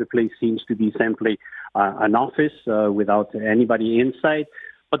association. Another place seems to be simply an office without anybody inside.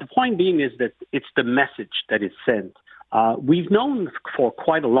 But the point being is that it's the message that is sent. We've known for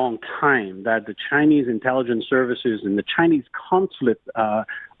quite a long time that the Chinese intelligence services and the Chinese consulate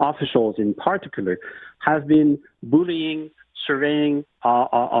officials in have been bullying, surveying,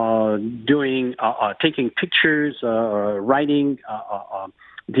 taking pictures, writing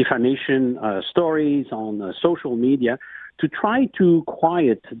defamation stories on social media to try to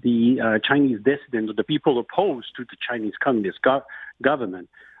quiet the Chinese dissidents, or the people opposed to the Chinese Communist government.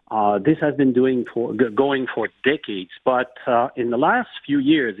 This has been going for decades, but in the last few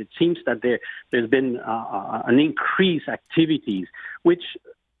years, it seems that there's been an increased activities, which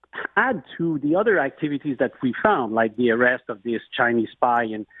add to the other activities that we found, like the arrest of this Chinese spy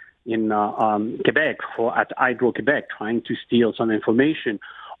in Quebec at Hydro-Quebec, trying to steal some information,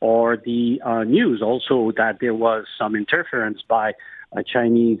 or the news also that there was some interference by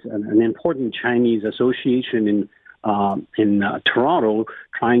an important Chinese association in Toronto,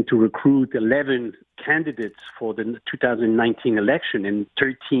 trying to recruit 11 candidates for the 2019 election, and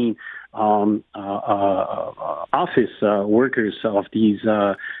 13 office workers of these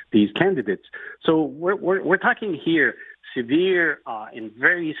candidates. So we're talking here severe and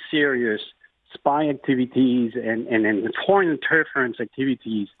very serious spy activities and foreign interference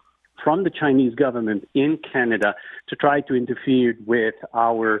activities from the Chinese government in Canada to try to interfere with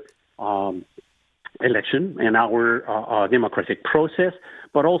our election and our democratic process,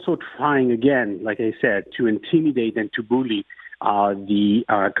 but also trying, again, like I said, to intimidate and to bully the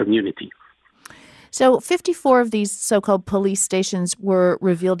community. So 54 of these so-called police stations were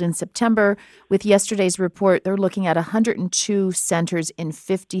revealed in September. With yesterday's report, they're looking at 102 centers in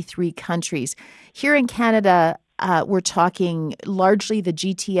 53 countries. Here in Canada, we're talking largely the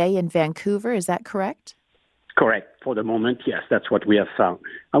GTA in Vancouver. Is that correct? Correct. For the moment, yes, that's what we have found.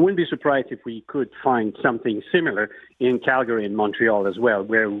 I wouldn't be surprised if we could find something similar in Calgary and Montreal as well,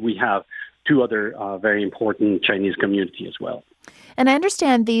 where we have 2 other very important Chinese community as well. And I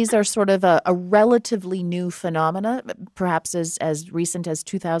understand these are sort of a relatively new phenomena, perhaps as recent as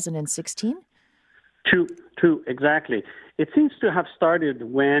 2016? True, exactly. It seems to have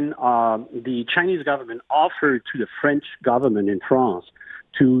started when the Chinese government offered to the French government in France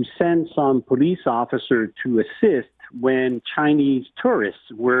to send some police officer to assist when Chinese tourists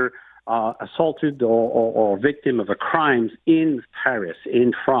were assaulted or victim of a crime in Paris,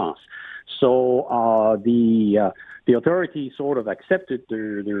 in France. So the authorities sort of accepted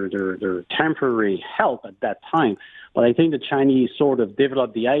their temporary help at that time. But I think the Chinese sort of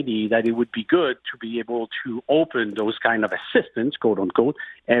developed the idea that it would be good to be able to open those kind of assistance, quote unquote,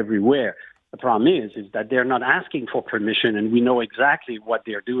 everywhere. The problem is that they're not asking for permission, and we know exactly what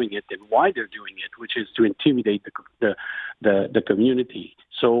they're doing it and why they're doing it, which is to intimidate the community.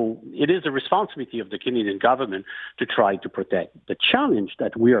 So it is a responsibility of the Canadian government to try to protect. The challenge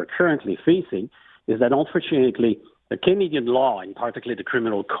that we are currently facing is that, unfortunately, the Canadian law, and particularly the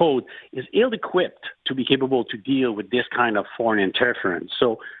criminal code, is ill-equipped to be capable to deal with this kind of foreign interference.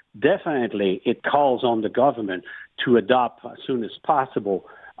 So definitely it calls on the government to adopt as soon as possible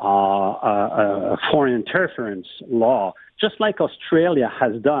a foreign interference law, just like Australia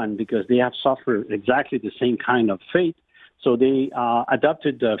has done, because they have suffered exactly the same kind of fate. So they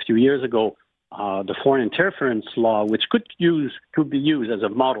adopted a few years ago the foreign interference law, which could be used as a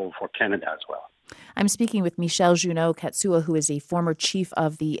model for Canada as well. I'm speaking with Michel Juneau-Katsuya, who is a former chief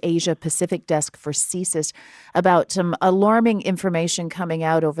of the Asia-Pacific desk for CSIS, about some alarming information coming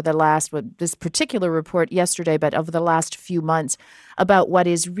out over the last, this particular report yesterday, but over the last few months, about what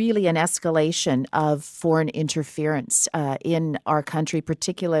is really an escalation of foreign interference in our country,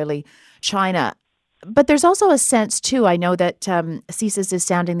 particularly China. But there's also a sense, too, I know that CSIS is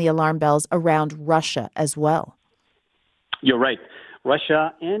sounding the alarm bells around Russia as well. You're right.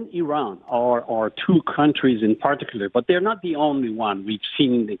 Russia and Iran are two countries in particular, but they're not the only one. We've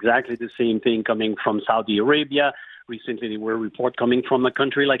seen exactly the same thing coming from Saudi Arabia. Recently, there were reports coming from a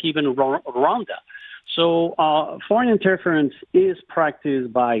country like even Rwanda. So foreign interference is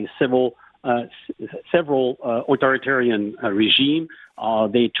practiced by several authoritarian regimes.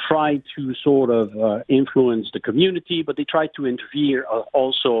 They try to sort of influence the community, but they try to interfere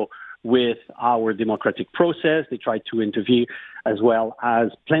also with our democratic process. They try to interfere as well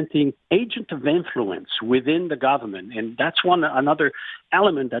as planting agent of influence within the government. And that's another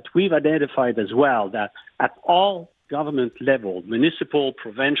element that we've identified as well, that at all government levels, municipal,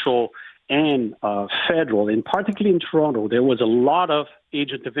 provincial, and federal, and particularly in Toronto, there was a lot of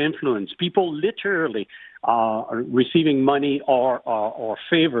agent of influence. People literally are receiving money or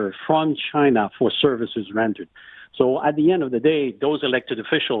favor from China for services rendered. So at the end of the day, those elected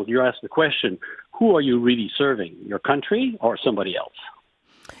officials, you ask the question, who are you really serving, your country or somebody else?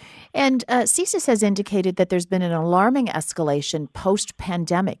 And CSIS has indicated that there's been an alarming escalation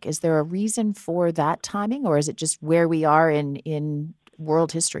post-pandemic. Is there a reason for that timing, or is it just where we are in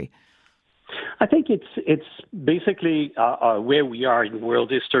world history? I think it's basically where we are in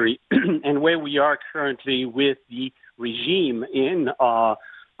world history and where we are currently with the regime in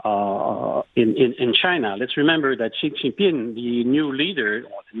China. Let's remember that Xi Jinping, the new leader,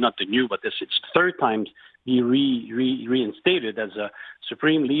 not the new, but this is the third time he reinstated as a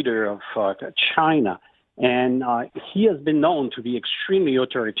supreme leader of China. And he has been known to be extremely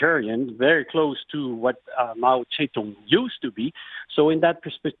authoritarian, very close to what Mao Zedong used to be. So in that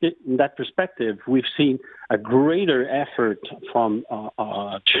perspective, we've seen a greater effort from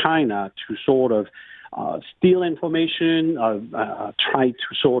China to sort of steal information, try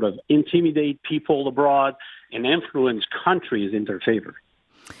to sort of intimidate people abroad and influence countries in their favor.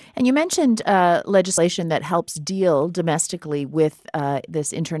 And you mentioned legislation that helps deal domestically with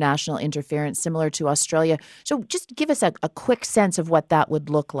this international interference, similar to Australia. So just give us a quick sense of what that would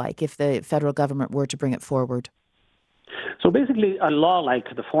look like if the federal government were to bring it forward. So basically, a law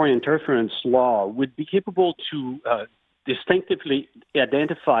like the foreign interference law would be capable to distinctively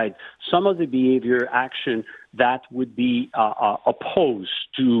identify some of the behavior action that would be opposed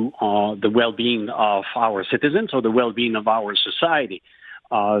to the well-being of our citizens or the well-being of our society.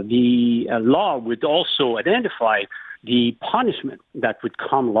 The law would also identify the punishment that would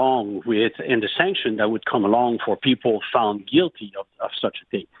come along with and the sanction that would come along for people found guilty of such a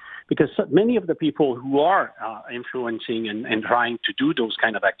thing. Because many of the people who are influencing and trying to do those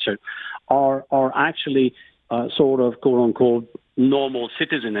kind of actions are actually sort of, quote-unquote, normal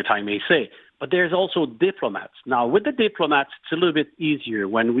citizen, if I may say. But there's also diplomats. Now, with the diplomats, it's a little bit easier.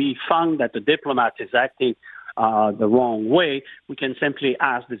 When we found that the diplomat is acting the wrong way, we can simply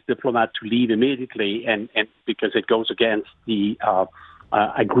ask this diplomat to leave immediately, and because it goes against the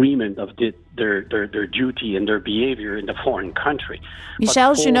agreement of their duty and their behavior in the foreign country.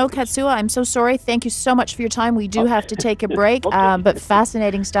 Michel Juneau-Katsuya, I'm so sorry. Thank you so much for your time. We do have to take a break, but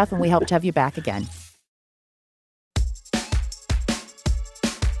fascinating stuff, and we hope to have you back again.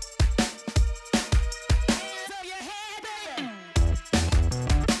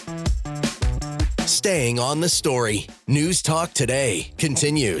 staying on the story. News Talk Today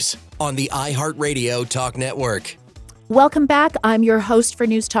continues on the iHeartRadio Talk Network. Welcome back. I'm your host for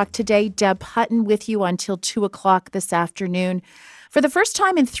News Talk Today, Deb Hutton, with you until 2 o'clock this afternoon. For the first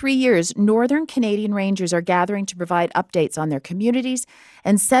time in 3 years, Northern Canadian Rangers are gathering to provide updates on their communities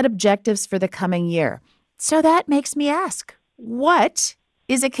and set objectives for the coming year. So that makes me ask, what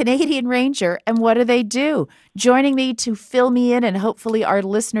is a Canadian Ranger and what do they do? Joining me to fill me in and hopefully our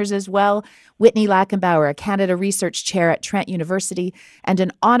listeners as well, Whitney Lackenbauer, a Canada Research Chair at Trent University and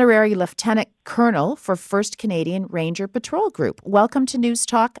an honorary Lieutenant Colonel for 1st Canadian Ranger Patrol Group. Welcome to News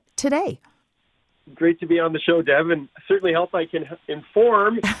Talk Today. Great to be on the show, Deb, and certainly hope I can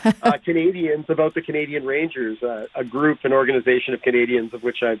inform Canadians about the Canadian Rangers, a group, an organization of Canadians of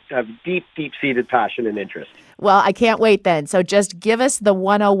which I have deep, deep-seated passion and interest. Well, I can't wait then. So just give us the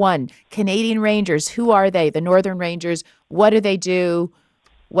 101. Canadian Rangers, who are they? The Northern Rangers, what do they do?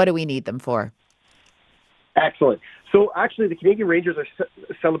 What do we need them for? Excellent. So actually, the Canadian Rangers are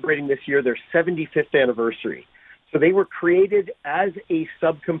celebrating this year their 75th anniversary. So they were created as a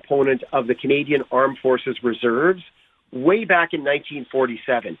subcomponent of the Canadian Armed Forces Reserves way back in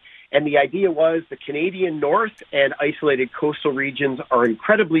 1947. And the idea was the Canadian North and isolated coastal regions are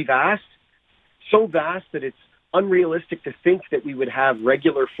incredibly vast, so vast that it's unrealistic to think that we would have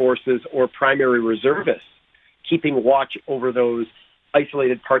regular forces or primary reservists keeping watch over those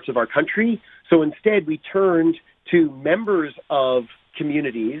isolated parts of our country. So instead, we turned to members of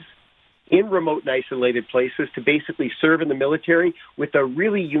communities in remote and isolated places to basically serve in the military with a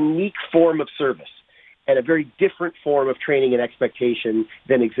really unique form of service and a very different form of training and expectation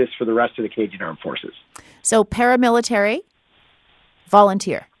than exists for the rest of the Canadian Armed Forces. So paramilitary,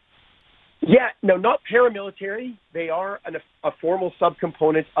 volunteer. Yeah, no, not paramilitary. They are a formal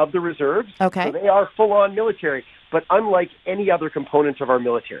subcomponent of the reserves. Okay. So they are full-on military, but unlike any other components of our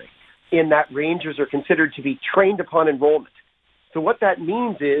military, in that Rangers are considered to be trained upon enrollment. So what that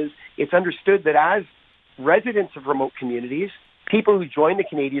means is it's understood that as residents of remote communities, people who join the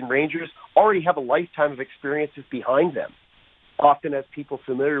Canadian Rangers already have a lifetime of experiences behind them, often as people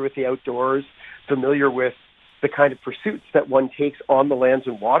familiar with the outdoors, familiar with the kind of pursuits that one takes on the lands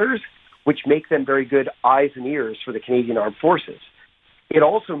and waters, which make them very good eyes and ears for the Canadian Armed Forces. It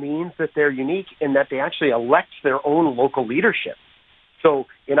also means that they're unique in that they actually elect their own local leadership. So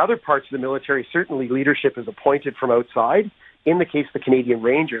in other parts of the military, certainly leadership is appointed from outside. In the case of the Canadian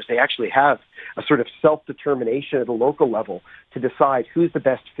Rangers, they actually have a sort of self-determination at a local level to decide who's the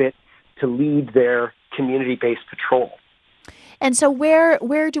best fit to lead their community-based patrol. And so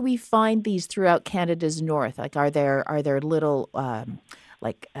where do we find these throughout Canada's north? Like, are there little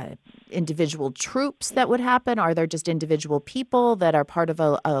individual troops that would happen? Are there just individual people that are part of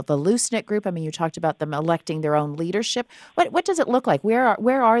a loose-knit group? I mean, you talked about them electing their own leadership. What does it look like?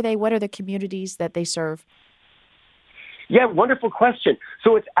 Where are they? What are the communities that they serve? Yeah, wonderful question.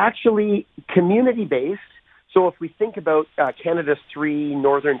 So it's actually community-based. So if we think about Canada's 3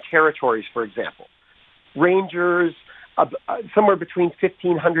 northern territories, for example, Rangers, somewhere between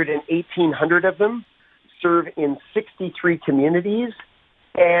 1,500 and 1,800 of them serve in 63 communities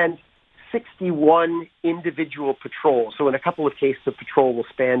and 61 individual patrols. So in a couple of cases, the patrol will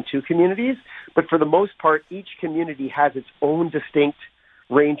span 2 communities, but for the most part, each community has its own distinct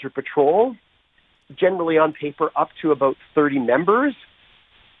Ranger patrol, generally on paper up to about 30 members.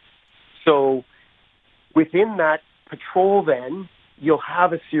 So within that patrol then, you'll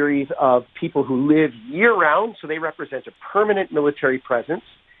have a series of people who live year-round, so they represent a permanent military presence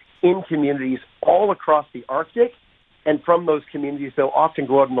in communities all across the Arctic. And from those communities, they'll often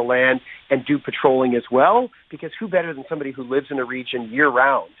go out on the land and do patrolling as well, because who better than somebody who lives in a region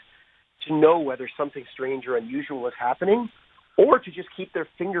year-round to know whether something strange or unusual is happening, or to just keep their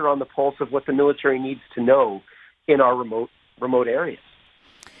finger on the pulse of what the military needs to know in our remote areas.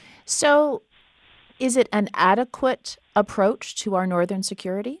 So is it an adequate approach to our northern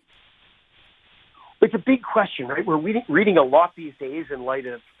security? It's a big question, right? We're reading a lot these days in light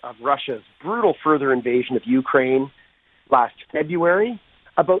of Russia's brutal further invasion of Ukraine last February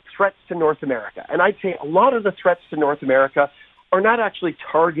about threats to North America. And I'd say a lot of the threats to North America are not actually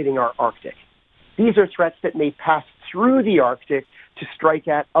targeting our Arctic. These are threats that may pass through the Arctic to strike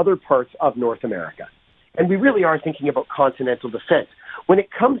at other parts of North America. And we really are thinking about continental defense. When it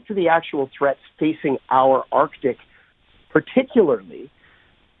comes to the actual threats facing our Arctic particularly,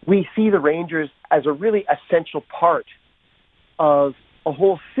 we see the Rangers as a really essential part of a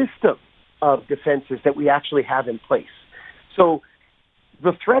whole system of defenses that we actually have in place. So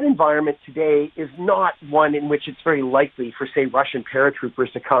the threat environment today is not one in which it's very likely for, say, Russian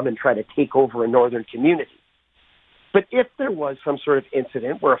paratroopers to come and try to take over a northern community. But if there was some sort of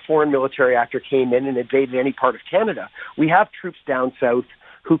incident where a foreign military actor came in and invaded any part of Canada, we have troops down south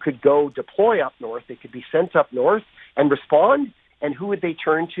who could go deploy up north. They could be sent up north and respond. And who would they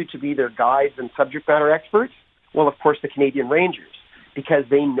turn to be their guides and subject matter experts? Well, of course, the Canadian Rangers, because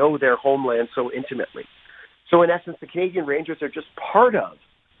they know their homeland so intimately. So in essence, the Canadian Rangers are just part of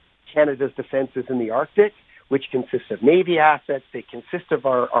Canada's defenses in the Arctic, which consists of Navy assets. They consist of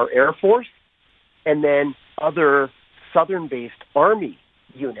our Air Force, and then other southern-based Army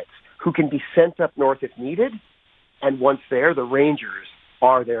units who can be sent up north if needed. And once there, the Rangers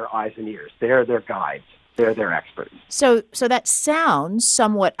are their eyes and ears. They're their guides. They're their experts. So that sounds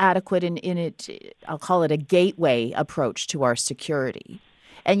somewhat adequate in it. I'll call it a gateway approach to our security.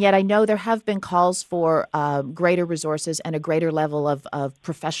 And yet I know there have been calls for greater resources and a greater level of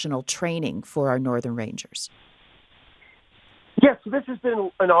professional training for our Northern Rangers. Yes, so this has been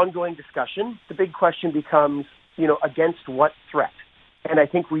an ongoing discussion. The big question becomes, against what threat? And I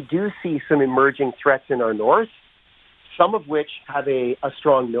think we do see some emerging threats in our north, some of which have a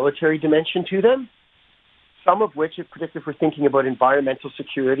strong military dimension to them, some of which, particularly if we're thinking about environmental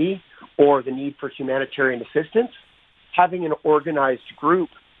security or the need for humanitarian assistance, having an organized group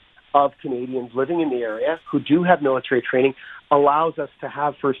of Canadians living in the area who do have military training allows us to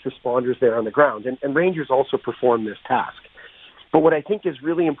have first responders there on the ground. And Rangers also perform this task. But what I think is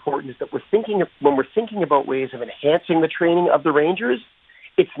really important is that when we're thinking about ways of enhancing the training of the Rangers,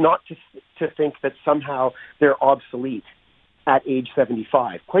 it's not to think that somehow they're obsolete at age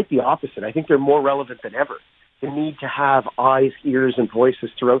 75. Quite the opposite. I think they're more relevant than ever. The need to have eyes, ears, and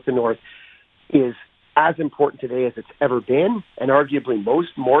voices throughout the North is as important today as it's ever been, and arguably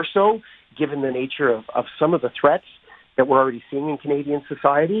more so, given the nature of some of the threats that we're already seeing in Canadian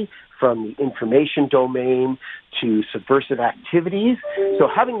society, from the information domain to subversive activities. So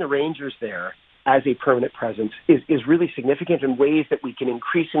having the Rangers there as a permanent presence is really significant in ways that we can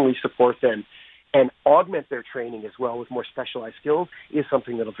increasingly support them and augment their training as well with more specialized skills is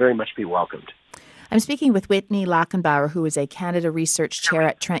something that will very much be welcomed. I'm speaking with Whitney Lackenbauer, who is a Canada Research Chair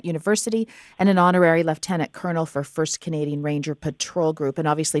at Trent University and an honorary Lieutenant Colonel for 1st Canadian Ranger Patrol Group, and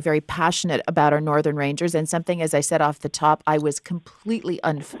obviously very passionate about our Northern Rangers, and something, as I said off the top, I was completely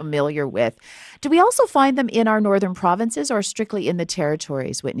unfamiliar with. Do we also find them in our northern provinces or strictly in the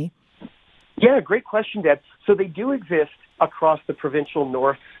territories, Whitney? Yeah, great question, Deb. So they do exist across the provincial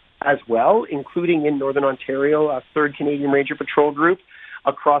north as well, including in Northern Ontario, a 3rd Canadian Ranger Patrol Group,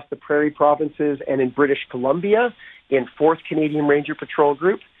 across the Prairie provinces and in British Columbia, in 4th Canadian Ranger Patrol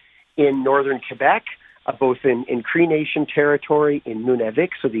Group, in Northern Quebec, both in Cree Nation territory, in Nunavik,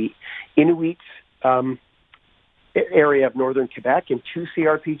 so the Inuit area of Northern Quebec, in 2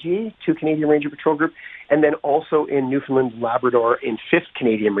 CRPG, 2 Canadian Ranger Patrol Group, and then also in Newfoundland and Labrador in 5th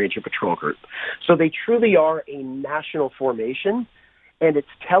Canadian Ranger Patrol Group. So they truly are a national formation, and it's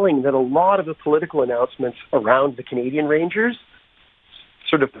telling that a lot of the political announcements around the Canadian Rangers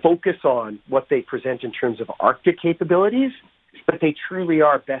sort of focus on what they present in terms of Arctic capabilities, but they truly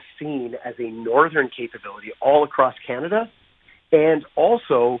are best seen as a northern capability all across Canada, and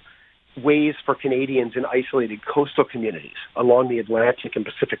also ways for Canadians in isolated coastal communities along the Atlantic and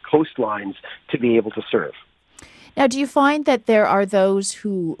Pacific coastlines to be able to serve. Now, do you find that there are those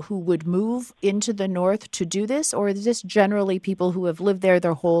who would move into the north to do this, or is this generally people who have lived there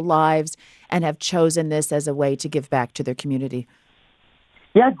their whole lives and have chosen this as a way to give back to their community?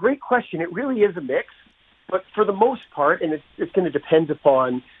 Yeah, great question. It really is a mix, but for the most part, and it's going to depend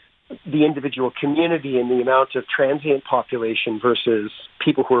upon the individual community and the amount of transient population versus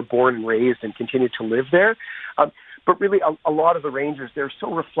people who are born and raised and continue to live there. But really, a lot of the Rangers, they're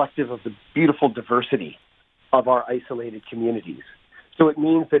so reflective of the beautiful diversity of our isolated communities. So it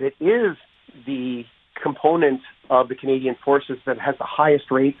means that it is the component of the Canadian Forces that has the highest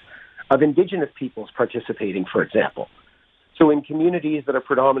rates of Indigenous peoples participating, for example. So in communities that are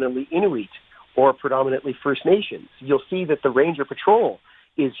predominantly Inuit or predominantly First Nations, you'll see that the Ranger Patrol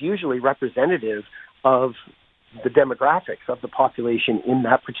is usually representative of the demographics of the population in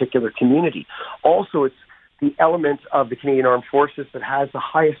that particular community. Also, it's the element of the Canadian Armed Forces that has the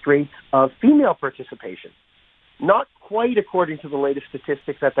highest rates of female participation. Not quite according to the latest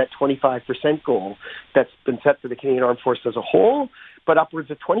statistics at that 25% goal that's been set for the Canadian Armed Forces as a whole, but upwards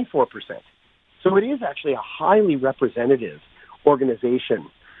of 24%. So it is actually a highly representative organization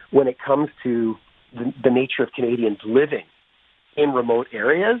when it comes to the nature of Canadians living in remote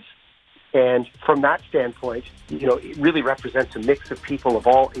areas. And from that standpoint, it really represents a mix of people of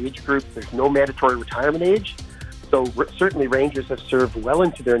all age groups. There's no mandatory retirement age. So certainly Rangers have served well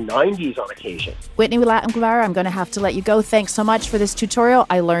into their 90s on occasion. Whitney Lackenbauer, I'm going to have to let you go. Thanks so much for this tutorial.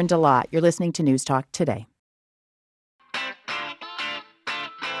 I learned a lot. You're listening to News Talk Today.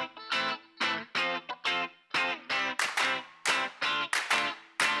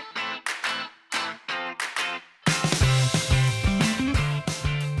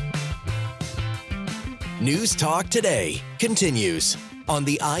 News Talk Today continues on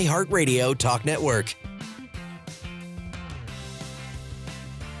the iHeartRadio Talk Network.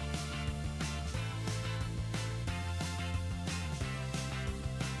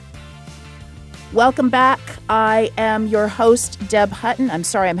 Welcome back. I am your host, Deb Hutton. I'm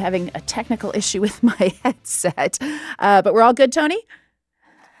sorry, I'm having a technical issue with my headset, but we're all good, Tony?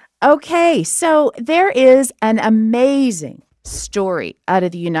 Okay, so there is an amazing story out of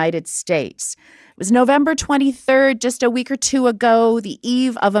the United States. It was November 23rd, just a week or two ago, the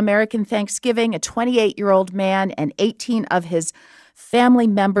eve of American Thanksgiving. A 28-year-old man and 18 of his family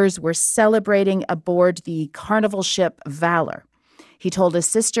members were celebrating aboard the carnival ship Valor. He told his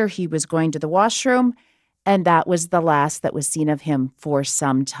sister he was going to the washroom, and that was the last that was seen of him for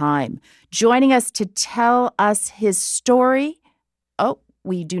some time. Joining us to tell us his story. Oh,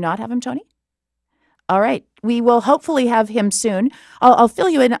 we do not have him, Tony? All right. We will hopefully have him soon. I'll fill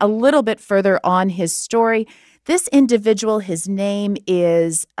you in a little bit further on his story. This individual, his name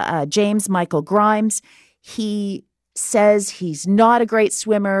is James Michael Grimes. He says he's not a great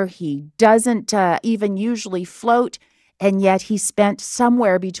swimmer. He doesn't even usually float. And yet he spent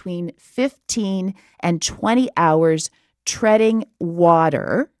somewhere between 15 and 20 hours treading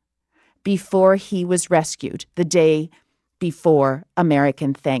water before he was rescued the day before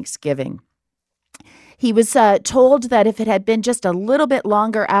American Thanksgiving. He was told that if it had been just a little bit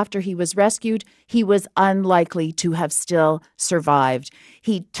longer after he was rescued, he was unlikely to have still survived.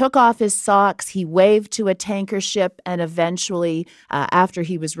 He took off his socks, he waved to a tanker ship, and eventually, after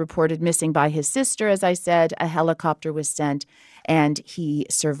he was reported missing by his sister, as I said, a helicopter was sent and he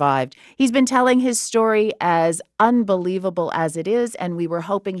survived. He's been telling his story as unbelievable as it is, and we were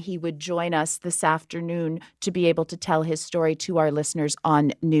hoping he would join us this afternoon to be able to tell his story to our listeners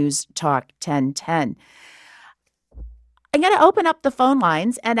on News Talk 1010. I'm going to open up the phone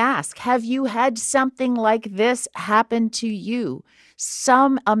lines and ask, have you had something like this happen to you?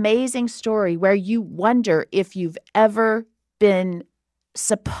 Some amazing story where you wonder if you've ever been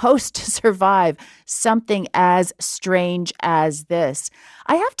supposed to survive something as strange as this.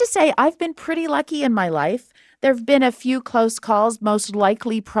 I have to say, I've been pretty lucky in my life. There have been a few close calls, most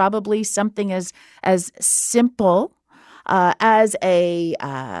likely probably something as simple as an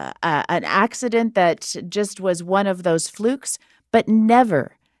accident that just was one of those flukes, but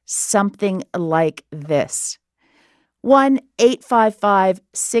never something like this.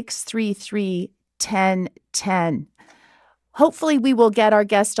 1-855-633-1010. Hopefully we will get our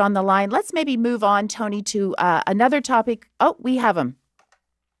guest on the line. Let's maybe move on, Tony, to another topic. Oh, we have him.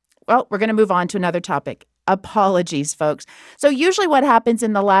 Well, we're going to move on to another topic. Apologies, folks. So usually what happens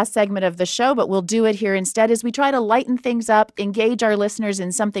in the last segment of the show, but we'll do it here instead, is we try to lighten things up, engage our listeners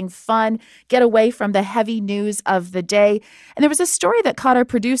in something fun, get away from the heavy news of the day. And there was a story that caught our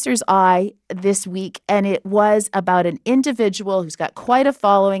producer's eye this week, and it was about an individual who's got quite a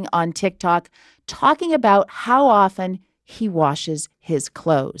following on TikTok talking about how often he washes his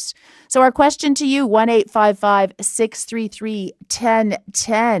clothes. So our question to you,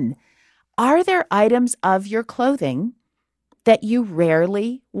 1-855-633-1010. Are there items of your clothing that you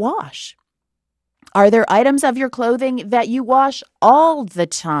rarely wash? Are there items of your clothing that you wash all the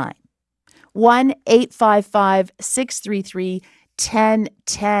time?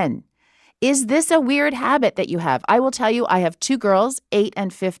 1-855-633-1010. Is this a weird habit that you have? I will tell you, I have two girls, 8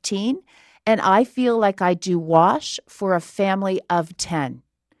 and 15, and I feel like I do wash for a family of 10.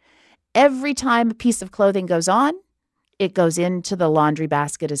 Every time a piece of clothing goes on, it goes into the laundry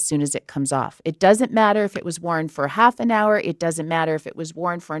basket as soon as it comes off. It doesn't matter if it was worn for half an hour. It doesn't matter if it was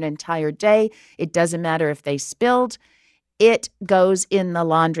worn for an entire day. It doesn't matter if they spilled. It goes in the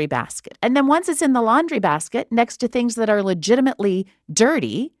laundry basket. And then once it's in the laundry basket, next to things that are legitimately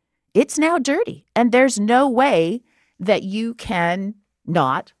dirty, it's now dirty. And there's no way that you can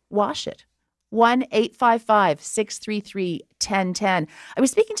not wash it. 1-855-633-1010. I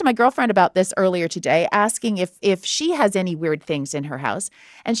was speaking to my girlfriend about this earlier today, asking if she has any weird things in her house.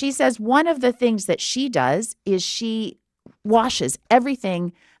 And she says one of the things that she does is she washes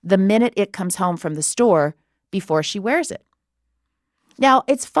everything the minute it comes home from the store before she wears it. Now,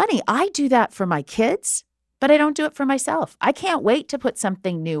 it's funny. I do that for my kids, but I don't do it for myself. I can't wait to put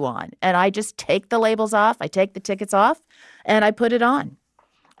something new on. And I just take the labels off. I take the tickets off and I put it on.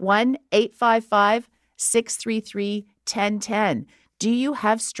 1-855-633-1010. Do you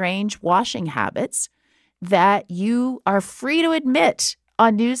have strange washing habits that you are free to admit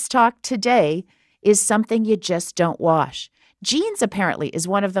on News Talk today is something you just don't wash? Jeans apparently is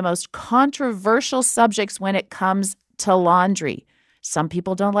one of the most controversial subjects when it comes to laundry. Some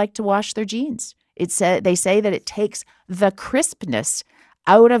people don't like to wash their jeans. They say that it takes the crispness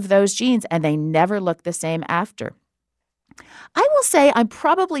out of those jeans, and they never look the same after. I will say I'm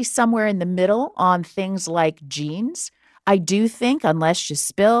probably somewhere in the middle on things like jeans. I do think unless you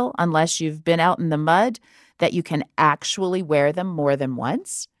spill, unless you've been out in the mud, that you can actually wear them more than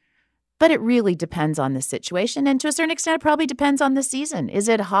once. But it really depends on the situation. And to a certain extent, it probably depends on the season. Is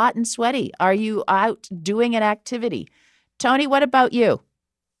it hot and sweaty? Are you out doing an activity? Tony, what about you?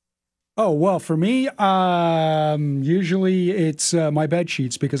 Oh, well, for me, usually it's my bed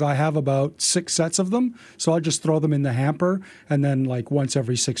sheets because I have about 6 sets of them. So I'll just throw them in the hamper, and then like once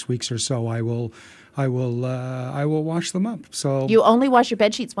every 6 weeks or so, I will wash them up. So you only wash your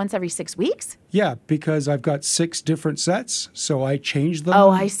bed sheets once every 6 weeks? Yeah, because I've got 6 different sets, so I change them. Oh,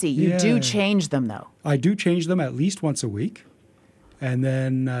 I see. You do change them, though. I do change them at least once a week, and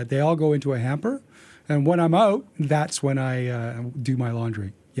then they all go into a hamper. And when I'm out, that's when I do my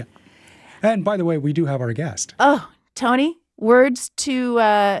laundry. Yeah. And by the way, we do have our guest. Oh, Tony, words to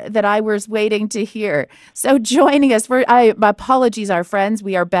that I was waiting to hear. So joining us, my apologies, our friends.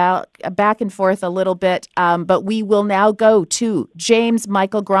 We are back and forth a little bit, but we will now go to James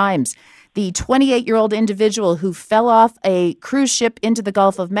Michael Grimes, the 28-year-old individual who fell off a cruise ship into the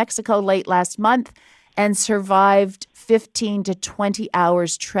Gulf of Mexico late last month and survived 15 to 20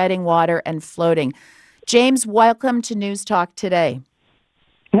 hours treading water and floating. James, welcome to News Talk Today.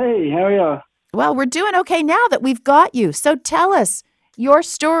 Hey, how are you? Well, we're doing okay now that we've got you. So tell us your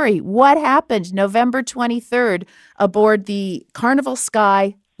story. What happened November 23rd aboard the Carnival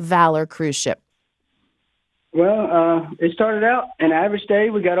Sky Valor cruise ship? Well, it started out an average day.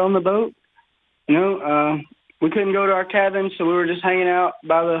 We got on the boat. We couldn't go to our cabin, so we were just hanging out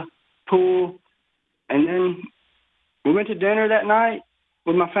by the pool. And then we went to dinner that night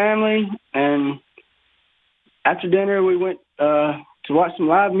with my family. And after dinner, we went to watch some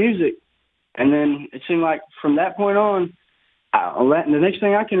live music. And then it seemed like from that point on, the next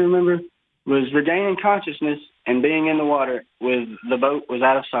thing I can remember was regaining consciousness and being in the water with the boat was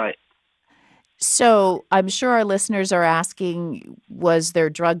out of sight. So I'm sure our listeners are asking, was there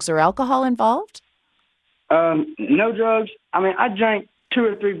drugs or alcohol involved? No drugs. I mean, I drank 2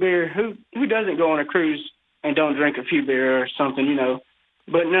 or 3 beer. Who doesn't go on a cruise and don't drink a few beer or something,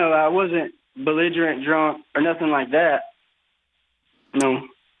 But no, I wasn't belligerent drunk or nothing like that. No.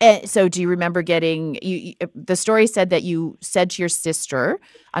 So do you remember the story said that you said to your sister,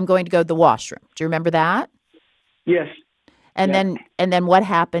 I'm going to go to the washroom. Do you remember that? Yes. And then what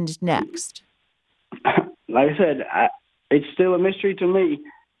happened next? Like I said, it's still a mystery to me.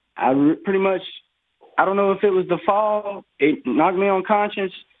 I don't know if it was the fall, it knocked me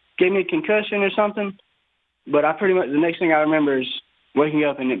unconscious, gave me a concussion or something, but the next thing I remember is waking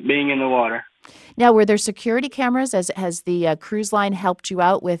up and it being in the water. Now, were there security cameras? Has the cruise line helped you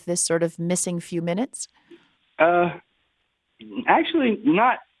out with this sort of missing few minutes? Actually,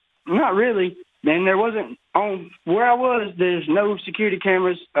 not really. And there wasn't, on where I was, there's no security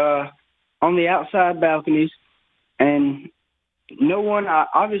cameras on the outside balconies. And no one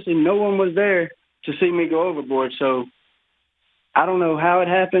was there to see me go overboard. So I don't know how it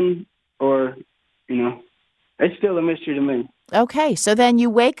happened or, it's still a mystery to me. Okay, so then you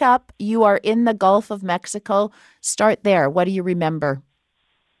wake up, you are in the Gulf of Mexico. Start there. What do you remember?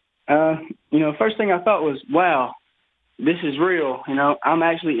 First thing I thought was, wow, this is real. I'm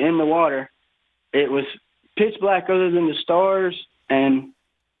actually in the water. It was pitch black other than the stars, and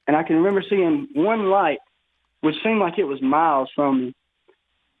I can remember seeing one light, which seemed like it was miles from me.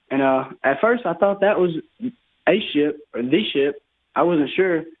 And at first I thought that was a ship or the ship. I wasn't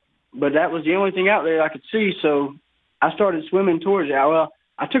sure, but that was the only thing out there I could see, so I started swimming towards it. Well,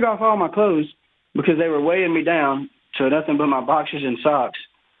 I took off all my clothes because they were weighing me down to nothing but my boxers and socks.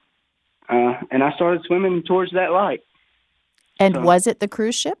 And I started swimming towards that light. And was it the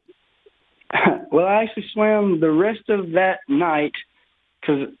cruise ship? Well, I actually swam the rest of that night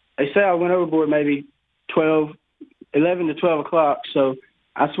because they say I went overboard maybe 11 to 12 o'clock. So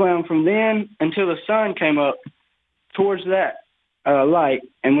I swam from then until the sun came up towards that light.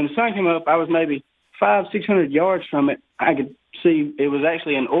 And when the sun came up, I was maybe 500-600 yards from it. I could see it was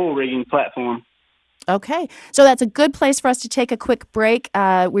actually an oil rigging platform. Okay, so that's a good place for us to take a quick break.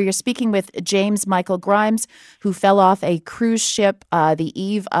 We are speaking with James Michael Grimes, who fell off a cruise ship the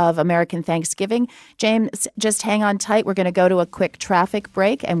eve of American Thanksgiving. James, just hang on tight. We're going to go to a quick traffic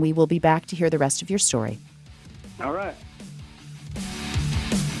break, and we will be back to hear the rest of your story. All right.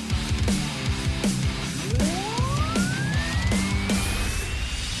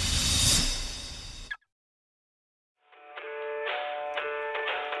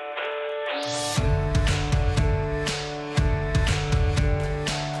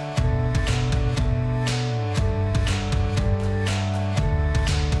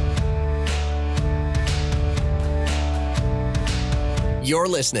 You're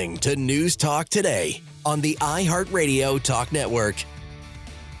listening to News Talk Today on the iHeartRadio Talk Network.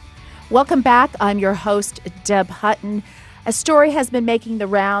 Welcome back. I'm your host, Deb Hutton. A story has been making the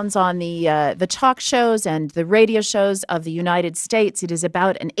rounds on the talk shows and the radio shows of the United States. It is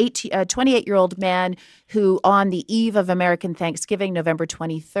about an 28-year-old man who, on the eve of American Thanksgiving, November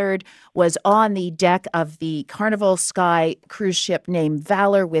 23rd, was on the deck of the Carnival Sky cruise ship named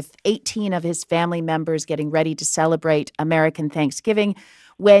Valor with 18 of his family members getting ready to celebrate American Thanksgiving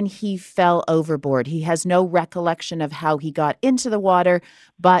when he fell overboard. He has no recollection of how he got into the water,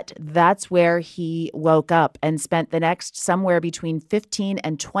 but that's where he woke up and spent the next somewhere between 15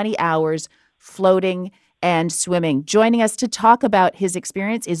 and 20 hours floating and swimming. Joining us to talk about his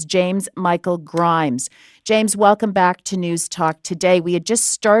experience is James Michael Grimes. James, welcome back to News Talk Today. We had just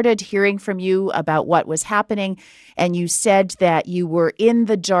started hearing from you about what was happening, and you said that you were in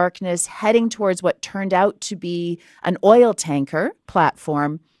the darkness heading towards what turned out to be an oil tanker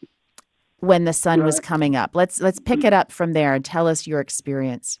platform when the sun was coming up. Let's pick it up from there and tell us your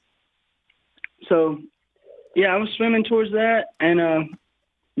experience. So, I was swimming towards that, and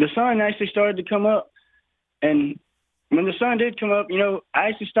the sun actually started to come up. And when the sun did come up, I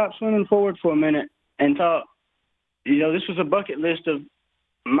actually stopped swimming forward for a minute and thought, this was a bucket list of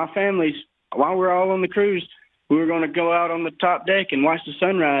my family's. While we're all on the cruise, we were going to go out on the top deck and watch the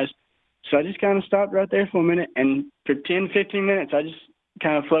sunrise. So I just kind of stopped right there for a minute. And for 10, 15 minutes, I just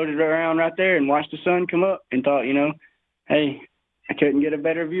kind of floated around right there and watched the sun come up and thought, hey, I couldn't get a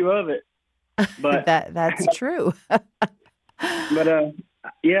better view of it. But that's true. But,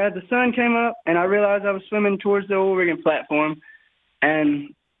 the sun came up, and I realized I was swimming towards the oil rigging platform,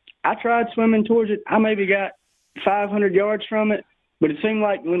 and I tried swimming towards it. I maybe got 500 yards from it, but it seemed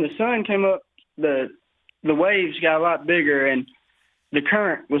like when the sun came up, the waves got a lot bigger, and the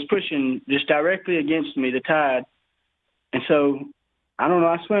current was pushing just directly against me, the tide. And so, I don't know,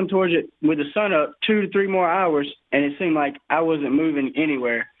 I swam towards it with the sun up 2 to 3 more hours, and it seemed like I wasn't moving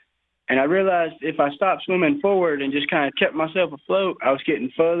anywhere. And I realized if I stopped swimming forward and just kind of kept myself afloat, I was getting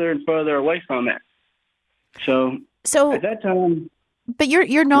further and further away from it. So at that time, but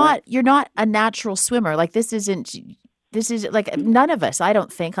you're not a natural swimmer. Like this is like none of us, I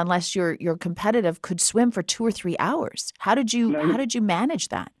don't think, unless you're competitive, could swim for 2 or 3 hours. How did you manage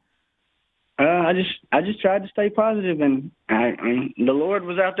that? I just tried to stay positive, and the Lord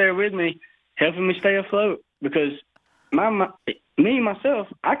was out there with me, helping me stay afloat, because myself,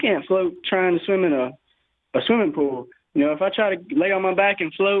 I can't float trying to swim in a swimming pool. If I try to lay on my back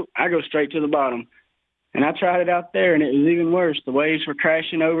and float, I go straight to the bottom. And I tried it out there, and it was even worse. The waves were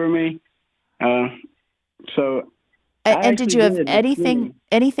crashing over me. And did you have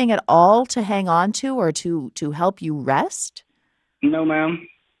anything at all to hang on to or to help you rest? No, ma'am.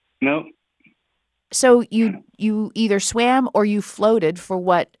 Nope. So you either swam or you floated for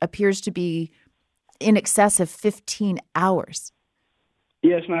what appears to be in excess of 15 hours.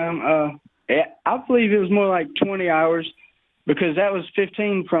 Yes, ma'am. I believe it was more like 20 hours, because that was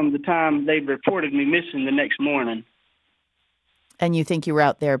 15 from the time they reported me missing the next morning. And you think you were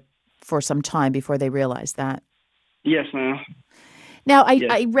out there for some time before they realized that? Yes, ma'am. Now,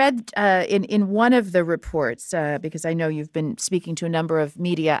 I read in one of the reports, because I know you've been speaking to a number of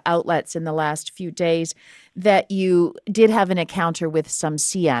media outlets in the last few days, that you did have an encounter with some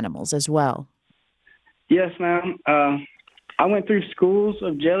sea animals as well. Yes, ma'am. I went through schools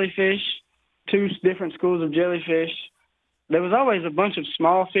of jellyfish, 2 different schools of jellyfish. There was always a bunch of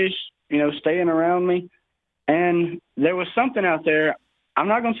small fish, staying around me. And there was something out there. I'm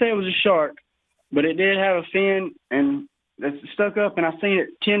not going to say it was a shark, but it did have a fin, and it stuck up, and I seen it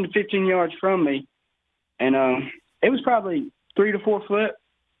 10 to 15 yards from me. And it was probably 3 to 4 foot.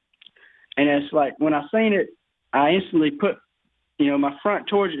 And it's like when I seen it, I instantly put, my front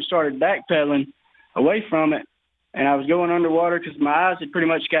towards it, started backpedaling away from it. And I was going underwater because my eyes had pretty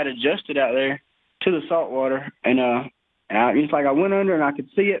much got adjusted out there to the salt water. And it's like I went under and I could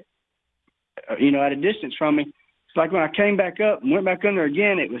see it, at a distance from me. It's like when I came back up and went back under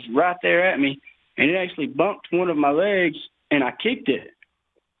again, it was right there at me. And it actually bumped one of my legs, and I kicked it.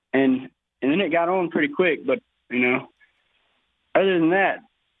 And then it got on pretty quick. But, other than that,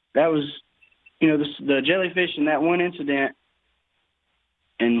 that was, the jellyfish in that one incident.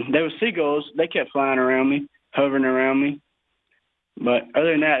 And there were seagulls. They kept flying around me, hovering around me. But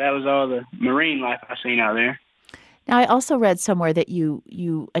other than that, that was all the marine life I seen out there. Now, I also read somewhere that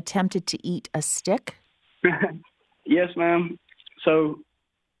you attempted to eat a stick. Yes, ma'am. So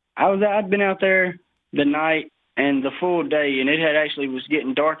I'd been out there the night and the full day, and it had actually was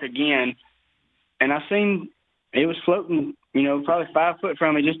getting dark again. And I seen it was floating, probably 5 foot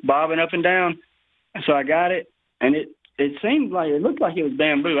from me, just bobbing up and down. And so I got it, and it it looked like it was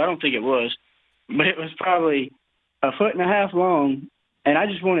bamboo. I don't think it was, but it was probably 1.5 feet long, and I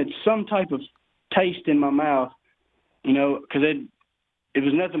just wanted some type of taste in my mouth, because it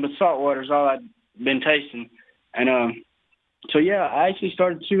was nothing but salt water is all I'd been tasting. And so, yeah, I actually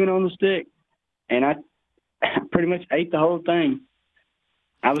started chewing on the stick, and I pretty much ate the whole thing.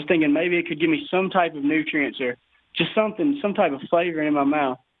 I was thinking maybe it could give me some type of nutrients or just something, some type of flavor in my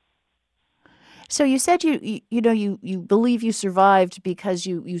mouth. So you said you believe you survived because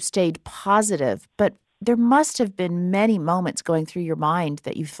you stayed positive, but there must have been many moments going through your mind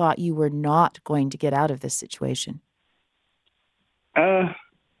that you thought you were not going to get out of this situation.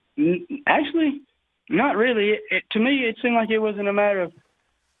 Actually, not really. To me, it seemed like it wasn't a matter of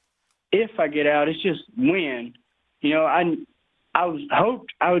if I get out; it's just when. I was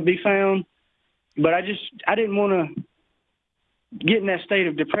hoped I would be found, but I didn't want to get in that state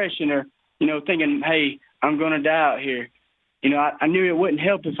of depression or thinking, hey, I'm going to die out here. I knew it wouldn't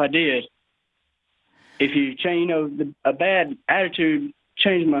help if I did. If you change, a bad attitude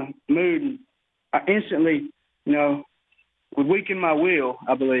changed my mood, and I instantly, would weaken my will,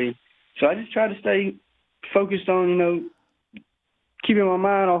 I believe. So I just tried to stay focused on, keeping my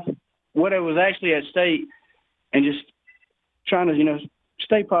mind off what was actually at stake and just trying to,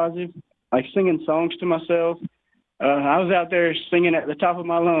 stay positive, like singing songs to myself. I was out there singing at the top of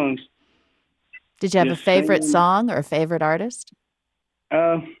my lungs. Did you have a favorite song or a favorite artist?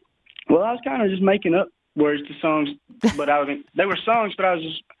 Well, I was kind of just making up words to songs, but they were songs, but I was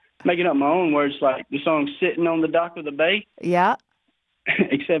just making up my own words, like the song "Sitting on the Dock of the Bay." Yeah.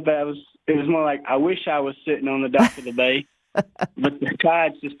 Except that it was more like, I wish I was sitting on the dock of the bay, but the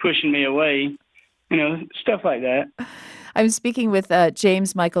tide's just pushing me away, stuff like that. I'm speaking with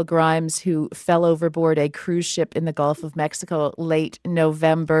James Michael Grimes, who fell overboard a cruise ship in the Gulf of Mexico late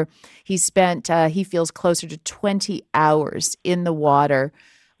November. He feels closer to 20 hours in the water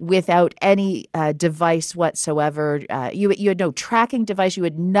without any device whatsoever. You had no tracking device. You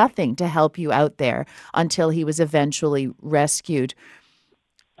had nothing to help you out there until he was eventually rescued.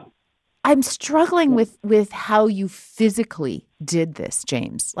 I'm struggling with how you physically did this,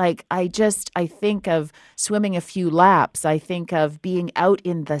 James. Like, I think of swimming a few laps. I think of being out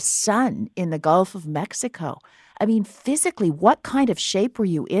in the sun in the Gulf of Mexico. I mean, physically, what kind of shape were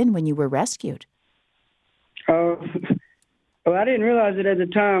you in when you were rescued? Well, I didn't realize it at the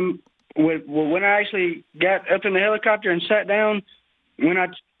time. When I actually got up in the helicopter and sat down,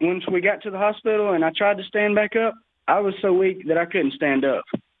 once we got to the hospital and I tried to stand back up, I was so weak that I couldn't stand up.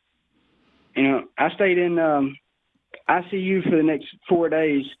 I stayed in ICU for the next 4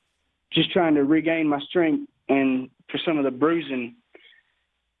 days, just trying to regain my strength and for some of the bruising.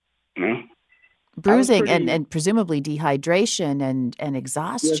 Bruising and presumably dehydration and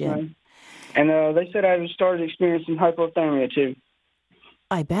exhaustion. Yes, and they said I started experiencing hypothermia too.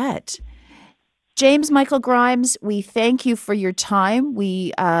 I bet. James Michael Grimes, we thank you for your time.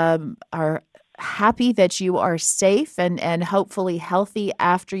 We are happy that you are safe and hopefully healthy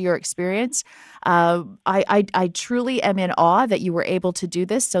after your experience. I truly am in awe that you were able to do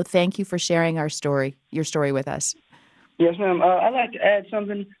this. So thank you for sharing your story with us. Yes, ma'am. I'd like to add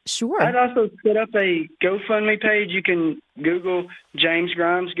something. Sure. I'd also set up a GoFundMe page. You can Google James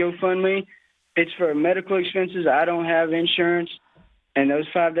Grimes GoFundMe. It's for medical expenses. I don't have insurance. And those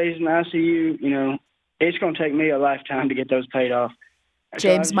 5 days in ICU, it's going to take me a lifetime to get those paid off.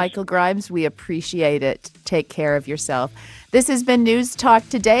 James Michael Grimes, we appreciate it. Take care of yourself. This has been News Talk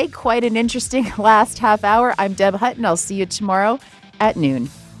Today. Quite an interesting last half hour. I'm Deb Hutton. I'll see you tomorrow at noon.